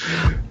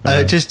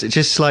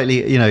 Just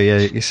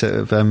slightly,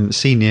 sort of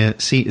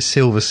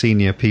silver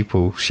senior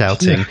people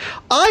shouting, yeah.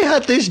 I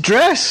had this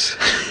dress!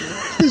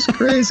 It's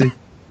crazy.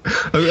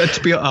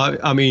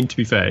 To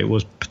be fair, it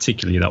was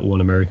particularly that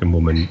one American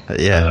woman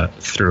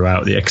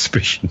throughout the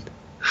exhibition.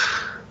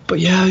 But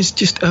yeah, I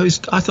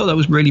thought that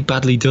was really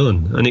badly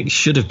done, and it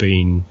should have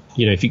been.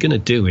 If you're going to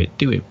do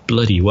it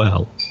bloody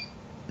well.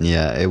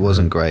 Yeah, it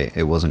wasn't great.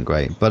 It wasn't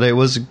great, but it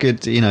was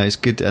good. It's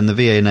good, and the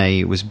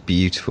V&A was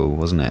beautiful,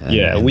 wasn't it?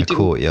 And the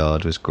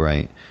courtyard was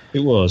great.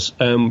 It was.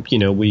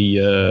 We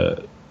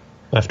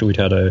after we'd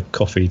had a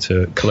coffee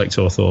to collect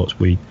our thoughts,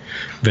 we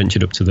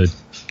ventured up to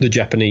the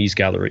Japanese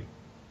gallery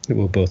that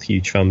we're both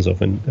huge fans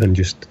of, and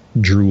just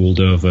drooled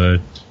over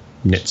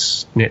net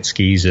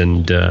skis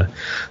and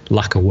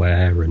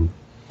lacquerware and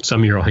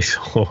samurai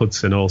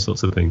swords and all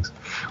sorts of things,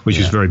 which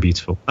was very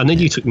beautiful. And then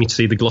you took me to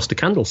see the Gloucester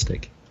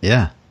candlestick.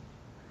 Yeah.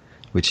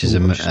 Which is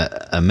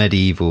a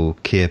medieval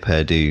Keir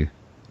Perdue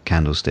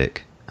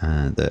candlestick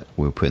that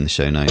we'll put in the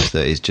show notes,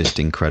 that is just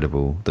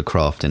incredible. The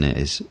craft in it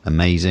is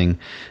amazing,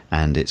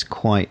 and it's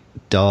quite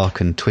dark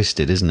and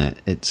twisted, isn't it?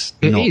 It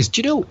is.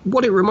 Do you know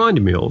what it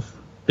reminded me of?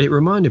 It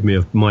reminded me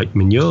of Mike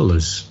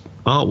Mignola's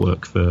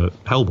artwork for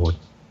Hellboy.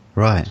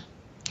 Right.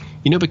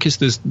 Because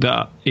there's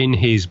that in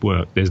his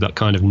work, there's that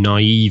kind of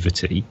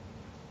naivety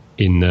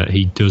in that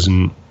he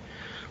doesn't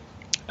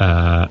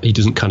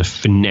kind of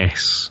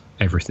finesse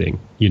everything.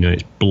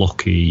 It's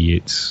blocky,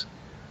 it's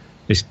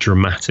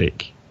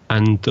dramatic.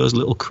 And those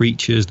little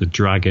creatures, the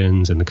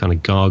dragons and the kind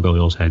of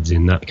gargoyles heads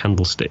in that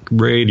candlestick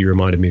really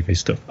reminded me of his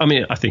stuff. I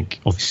mean, I think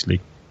obviously,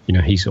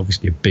 he's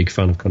obviously a big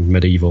fan of kind of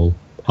medieval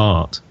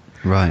art.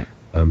 Right.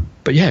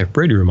 But yeah, it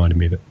really reminded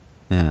me of it.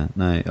 Yeah,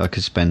 no, I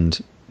could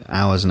spend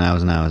hours and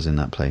hours and hours in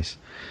that place.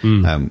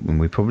 And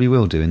we probably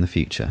will do in the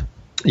future.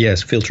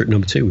 Yes, field trip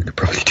number 2 we could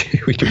probably do.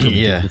 We could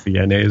probably do the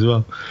Vienna as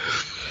well.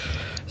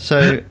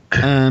 So,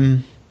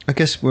 I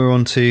guess we're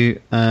on to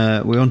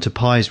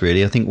pies,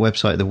 really. I think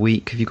website of the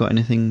week. Have you got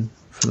anything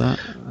for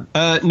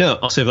that? No,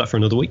 I'll save that for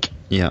another week.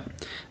 Yeah.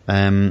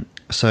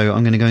 So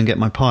I'm going to go and get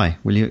my pie.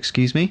 Will you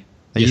excuse me?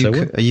 Yes, I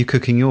will. Are you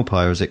cooking your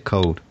pie, or is it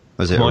cold?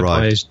 Or has it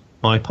arrived?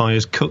 My pie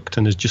is cooked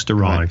and has just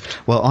arrived.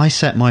 Right. Well, I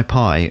set my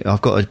pie.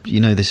 I've got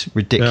this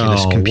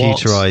ridiculous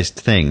computerized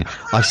thing.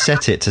 I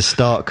set it to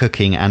start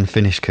cooking and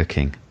finish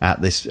cooking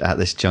at this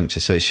juncture.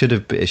 So it should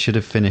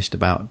have finished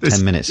about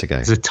 10 minutes ago.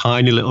 There's a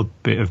tiny little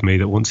bit of me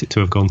that wants it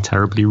to have gone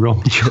terribly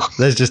wrong.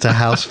 There's just a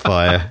house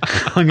fire.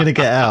 I'm going to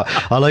get out.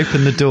 I'll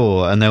open the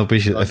door and there'll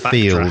be a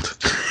field.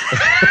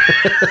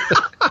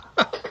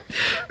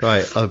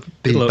 Right, I'll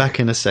be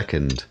back in a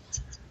second.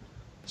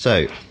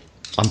 So,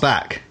 I'm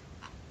back.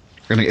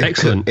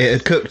 Excellent. It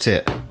had cooked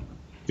it.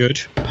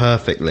 Good.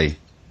 Perfectly.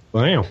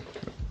 Wow.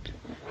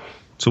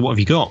 So what have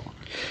you got?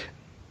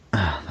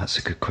 That's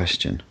a good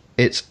question.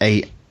 It's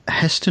a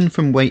Heston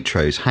from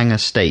Waitrose hanger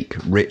steak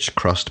rich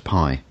crust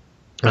pie.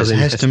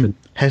 Heston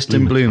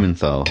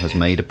Blumenthal has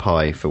made a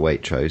pie for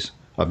Waitrose.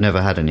 I've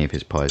never had any of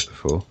his pies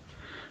before.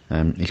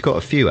 He's got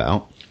a few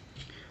out.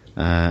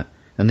 And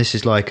this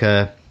is like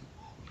a...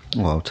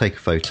 Well, I'll take a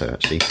photo,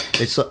 actually.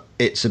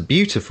 It's a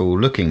beautiful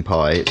looking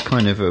pie. It's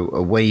kind of a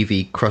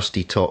wavy,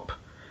 crusty top,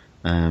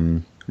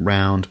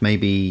 round,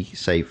 maybe,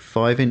 say,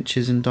 5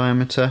 inches in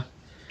diameter.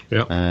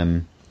 Yeah.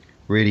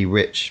 Really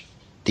rich,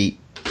 deep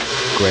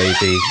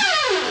gravy.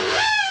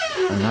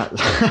 And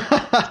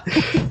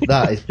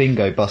that is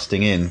Bingo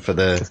busting in for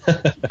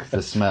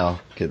the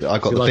smell. I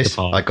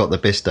got the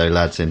Bisto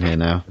lads in here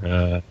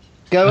now.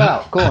 Go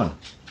out, go on.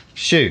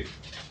 Shoo.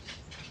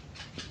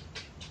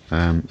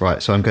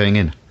 Right, so I'm going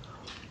in.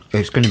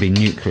 It's going to be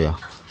nuclear.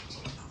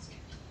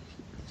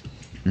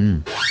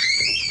 It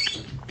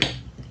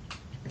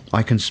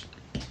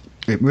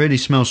really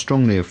smells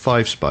strongly of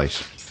 5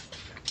 spice.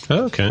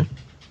 Oh, okay.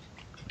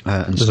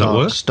 And Does that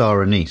work?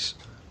 star anise.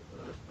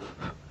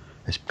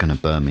 It's going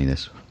to burn me,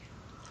 this.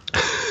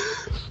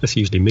 That's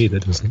usually me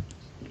that does it.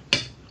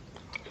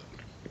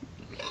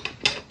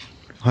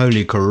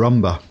 Holy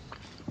caramba.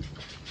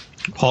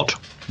 Hot.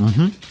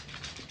 Mm-hmm.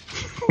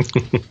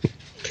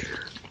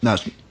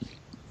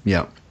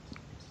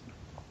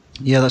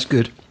 Yeah, that's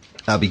good.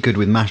 That'll be good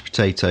with mashed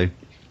potato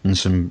and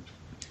some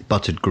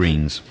buttered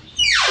greens.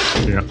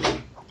 Yeah.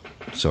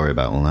 Sorry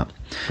about all that.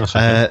 That's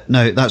okay.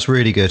 No, that's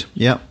really good.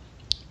 Yeah.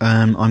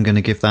 I'm going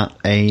to give that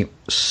a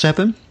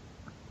 7.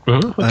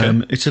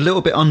 Okay. It's a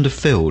little bit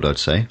underfilled, I'd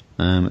say.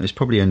 It's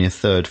probably only a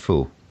third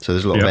full, so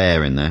there's a lot of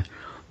air in there.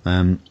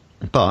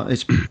 But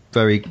it's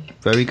very,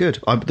 very good.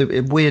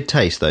 Weird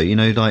taste,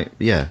 though.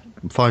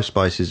 5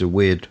 spices are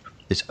weird.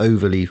 It's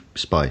overly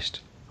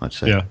spiced, I'd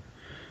say. Yeah.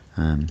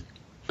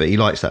 But he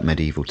likes that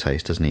medieval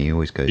taste, doesn't he? He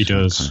always goes. He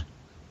does.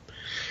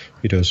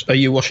 He does. Are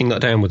you washing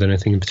that down with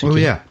anything in particular? Oh,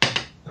 yeah.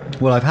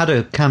 Well, I've had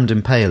a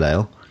Camden Pale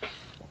Ale,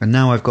 and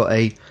now I've got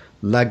a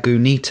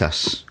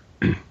Lagunitas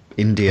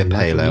India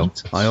Pale Ale.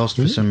 I asked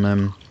for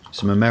some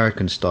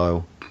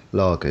American-style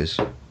lagers.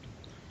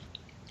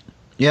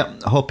 Yeah,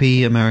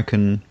 hoppy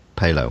American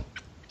Pale Ale.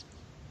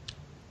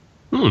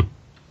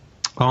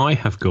 I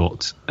have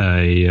got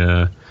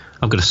a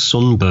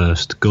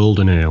Sunburst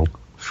Golden Ale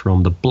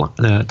from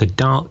the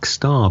Dark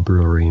Star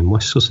Brewery in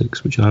West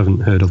Sussex, which I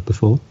haven't heard of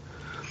before.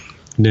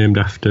 Named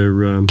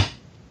after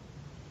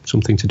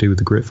something to do with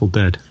the Grateful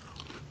Dead.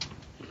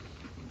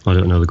 I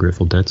don't know the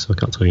Grateful Dead, so I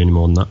can't tell you any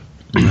more than that.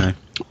 No.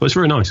 But it's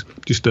very nice.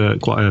 Just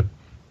quite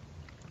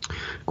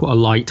a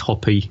light,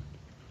 hoppy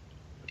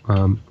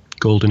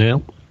golden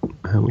ale,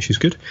 which is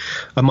good.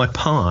 And my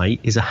pie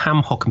is a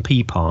ham, hock and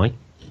pea pie,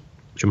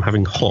 which I'm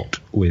having hot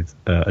with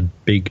a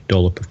big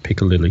dollop of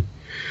piccalilli,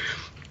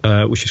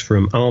 which is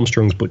from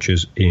Armstrong's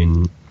Butchers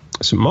in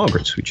St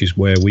Margaret's, which is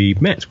where we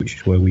met, which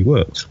is where we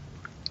worked.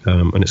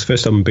 And it's the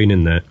first time I've been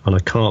in there, and I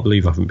can't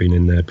believe I haven't been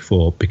in there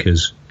before,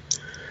 because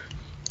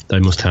they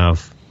must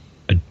have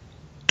a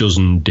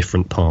dozen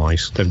different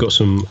pies. They've got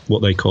some,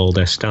 what they call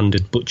their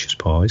standard butcher's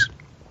pies,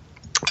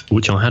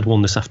 which I had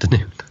one this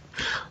afternoon.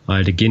 I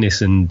had a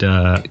Guinness and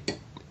a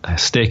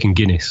steak and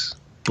Guinness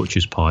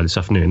butcher's pie this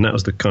afternoon. That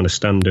was the kind of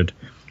standard,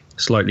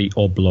 slightly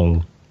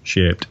oblong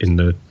shaped in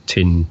the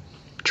tin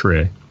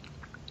tray,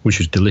 which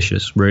was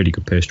delicious, really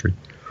good pastry.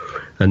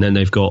 And then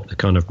they've got the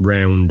kind of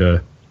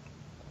rounder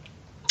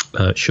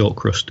short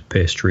crust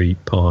pastry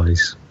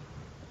pies,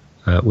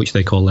 which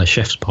they call their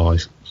chef's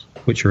pies,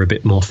 which are a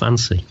bit more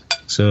fancy.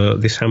 So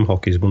this ham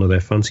hock is one of their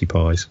fancy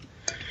pies,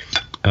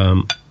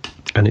 and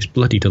it's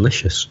bloody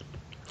delicious.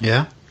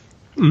 Yeah.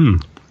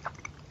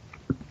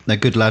 They're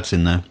good lads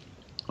in there.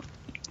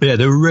 Yeah,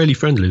 they're really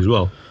friendly as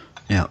well.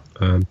 Yeah.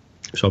 So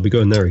I'll be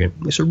going there again.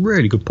 It's a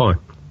really good pie.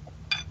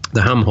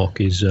 The ham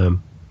hock is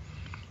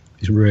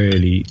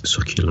really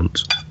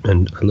succulent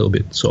and a little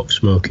bit sort of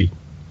smoky.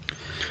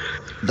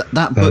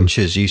 That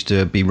butcher's used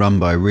to be run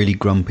by a really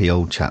grumpy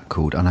old chap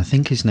called, and I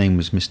think his name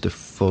was Mr.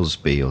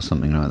 Fosby or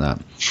something like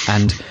that.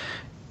 And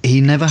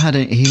he never had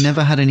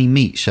any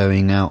meat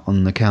showing out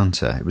on the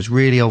counter. It was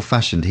really old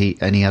fashioned. He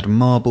had a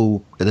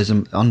marble.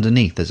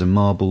 Underneath there's a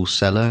marble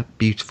cellar,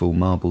 beautiful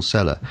marble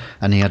cellar,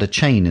 and he had a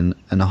chain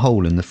and a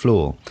hole in the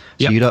floor.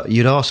 So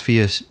you'd ask for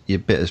your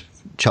bit of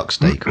chuck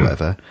steak or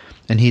whatever,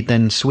 and he'd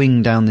then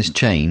swing down this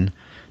chain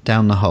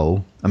down the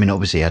hole. I mean,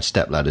 obviously he had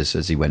step ladders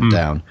as he went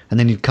down, and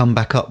then he'd come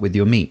back up with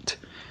your meat.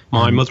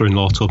 My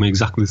mother-in-law told me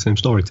exactly the same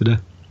story today.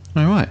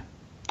 Oh, right.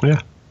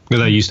 Yeah.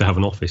 They used to have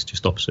an office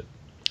just opposite.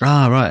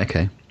 Ah, right,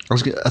 okay. I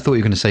thought you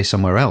were going to say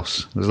somewhere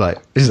else. I was like,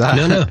 is that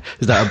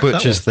is that a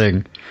butcher's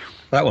thing?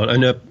 That one.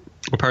 And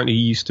apparently he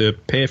used to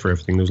pay for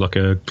everything. There was like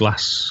a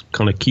glass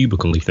kind of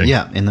cubicle-y thing.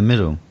 Yeah, in the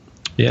middle.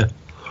 Yeah.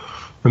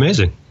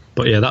 Amazing.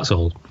 But yeah, that's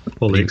all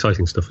the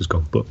exciting stuff has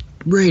gone. But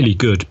really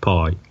good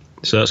pie.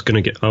 So that's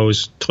going to get... I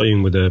was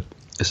toying with a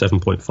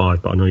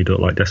 7.5, but I know you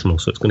don't like decimal,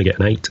 so it's going to get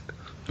an 8.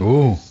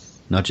 Oh,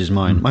 nudges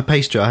mine. My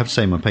pastry, I have to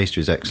say, my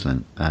pastry is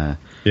excellent.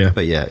 Yeah.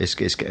 But yeah, it's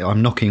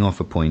I'm knocking off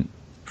a point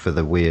for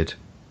the weird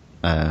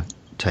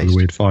taste. The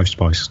weird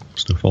 5-spice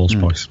stuff,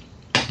 allspice.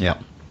 Yeah.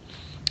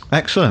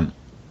 Excellent.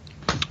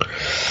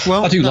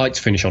 Well, I do like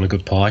to finish on a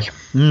good pie.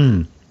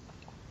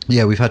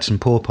 Yeah, we've had some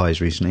poor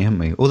pies recently, haven't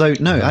we? Although,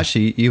 no,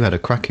 actually, you had a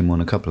cracking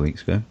one a couple of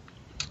weeks ago.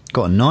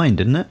 Got a 9,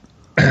 didn't it?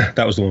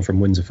 That was the one from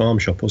Windsor Farm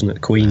Shop, wasn't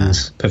it?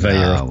 Queen's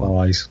purveyor of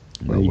pies.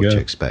 Well, what do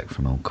you expect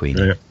from old Queen?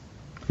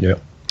 Yeah.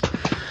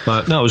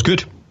 But no, it was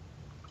good.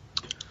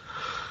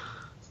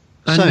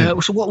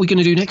 And, so what are we going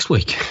to do next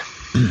week?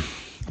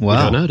 Well,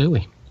 we don't know, do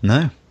we?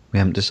 No, we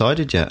haven't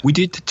decided yet. We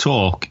did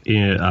talk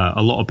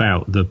a lot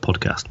about the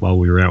podcast while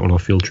we were out on our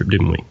field trip,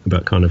 didn't we?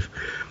 About kind of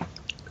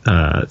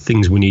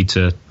things we need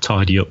to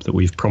tidy up that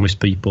we've promised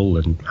people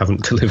and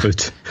haven't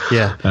delivered.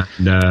 Yeah.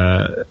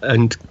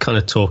 And kind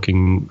of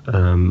talking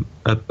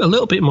a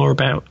little bit more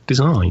about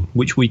design,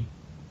 which we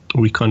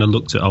kind of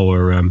looked at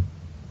our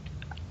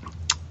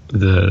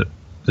the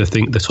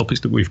topics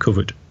that we've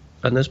covered,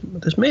 and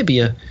there's maybe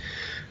a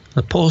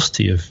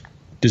paucity of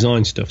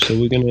design stuff. So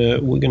we're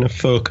gonna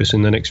focus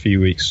in the next few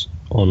weeks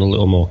on a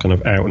little more kind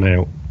of out and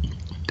out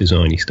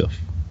designy stuff.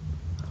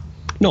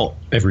 Not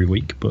every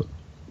week, but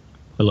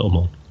a little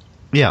more.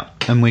 Yeah,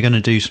 and we're going to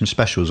do some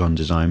specials on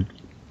design.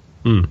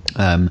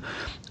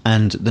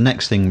 And the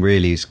next thing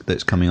really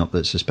that's coming up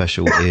that's a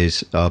special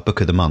is our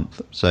book of the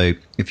month. So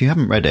if you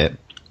haven't read it,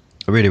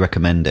 I really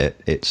recommend it.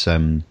 It's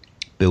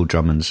Bill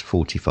Drummond's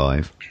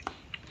 45.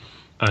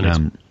 And it's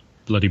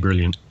bloody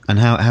brilliant. And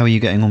how are you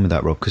getting on with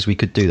that, Rob? Because we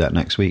could do that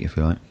next week if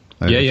you like.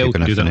 Yeah, we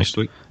can do that next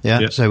week.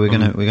 Yeah, so we're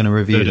gonna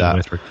review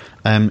that.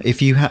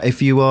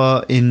 If you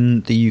are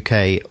in the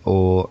UK,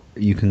 or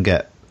you can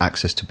get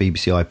access to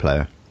BBC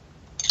iPlayer.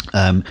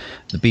 The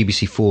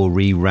BBC4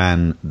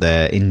 reran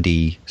their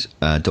indie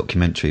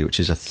documentary, which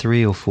is a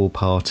 3 or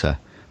 4-parter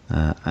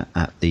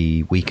at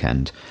the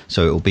weekend.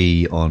 So it will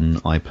be on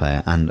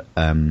iPlayer, and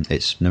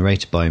it's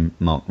narrated by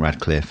Mark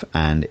Radcliffe,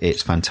 and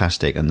it's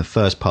fantastic. And the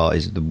first part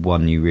is the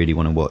one you really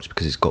want to watch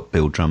because it's got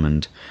Bill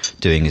Drummond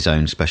doing his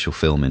own special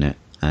film in it,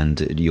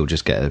 and you'll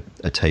just get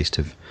a taste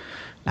of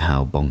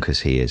how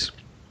bonkers he is.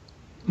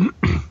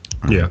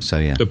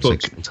 The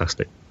book's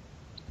fantastic.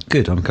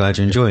 Good, I'm glad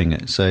you're enjoying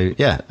it. So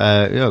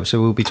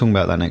so we'll be talking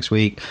about that next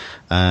week.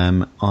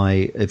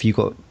 Have you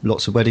got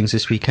lots of weddings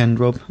this weekend,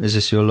 Rob? Is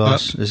this your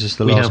last? Is this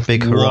the last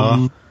big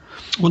hurrah?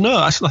 Well, no,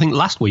 I think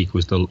last week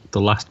was the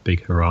last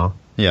big hurrah.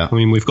 Yeah, I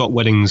mean we've got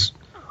weddings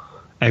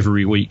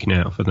every week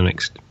now for the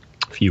next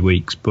few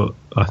weeks, but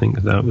I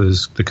think that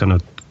was the kind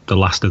of the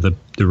last of the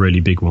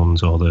really big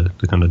ones, or the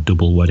kind of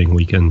double wedding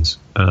weekends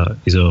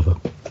is over,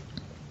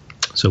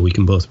 so we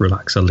can both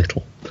relax a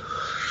little.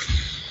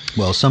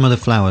 Well, some of the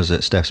flowers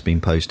that Steph's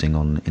been posting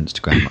on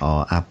Instagram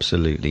are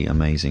absolutely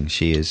amazing.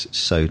 She is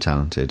so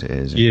talented.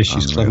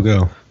 She's a clever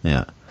girl.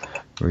 Yeah,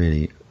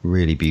 really,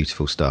 really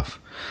beautiful stuff.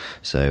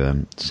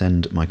 So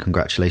send my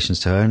congratulations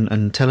to her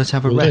and tell her to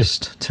have a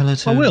rest. Tell her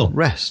to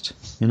rest.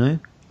 You know,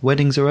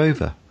 weddings are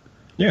over.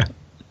 Yeah,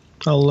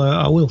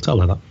 I will tell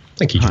her that.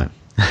 Thank you, John. Right.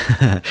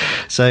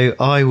 So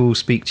I will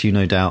speak to you,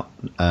 no doubt,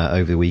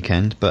 over the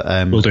weekend. But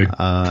will do.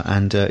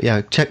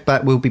 Check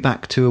back. We'll be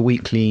back to a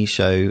weekly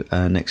show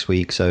next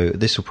week. So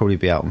this will probably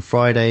be out on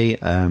Friday,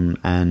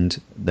 and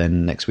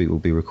then next week we'll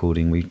be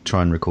recording. We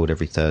try and record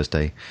every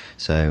Thursday.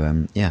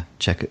 So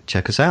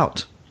check us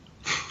out.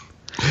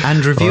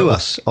 And review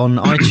us on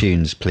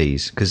iTunes,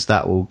 please, because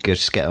that will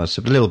just get us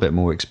a little bit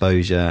more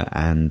exposure,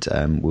 and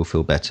we'll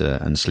feel better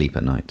and sleep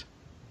at night.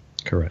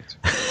 Correct.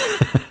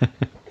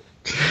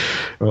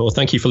 Well,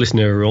 thank you for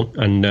listening, everyone.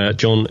 And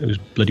John, it was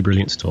bloody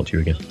brilliant to talk to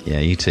you again. Yeah,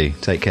 you too.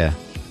 Take care.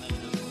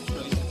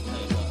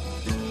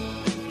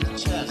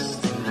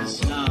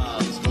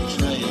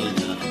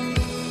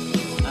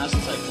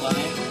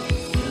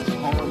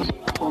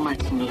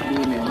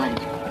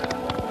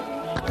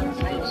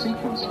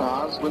 Sequence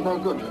stars were no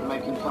good for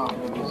making carbon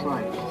in this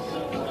light.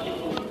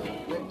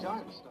 Red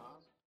giant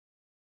stars.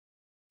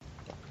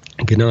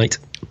 Good night.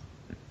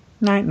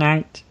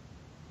 Night.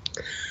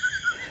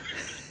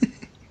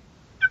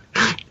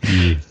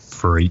 You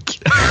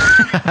freak.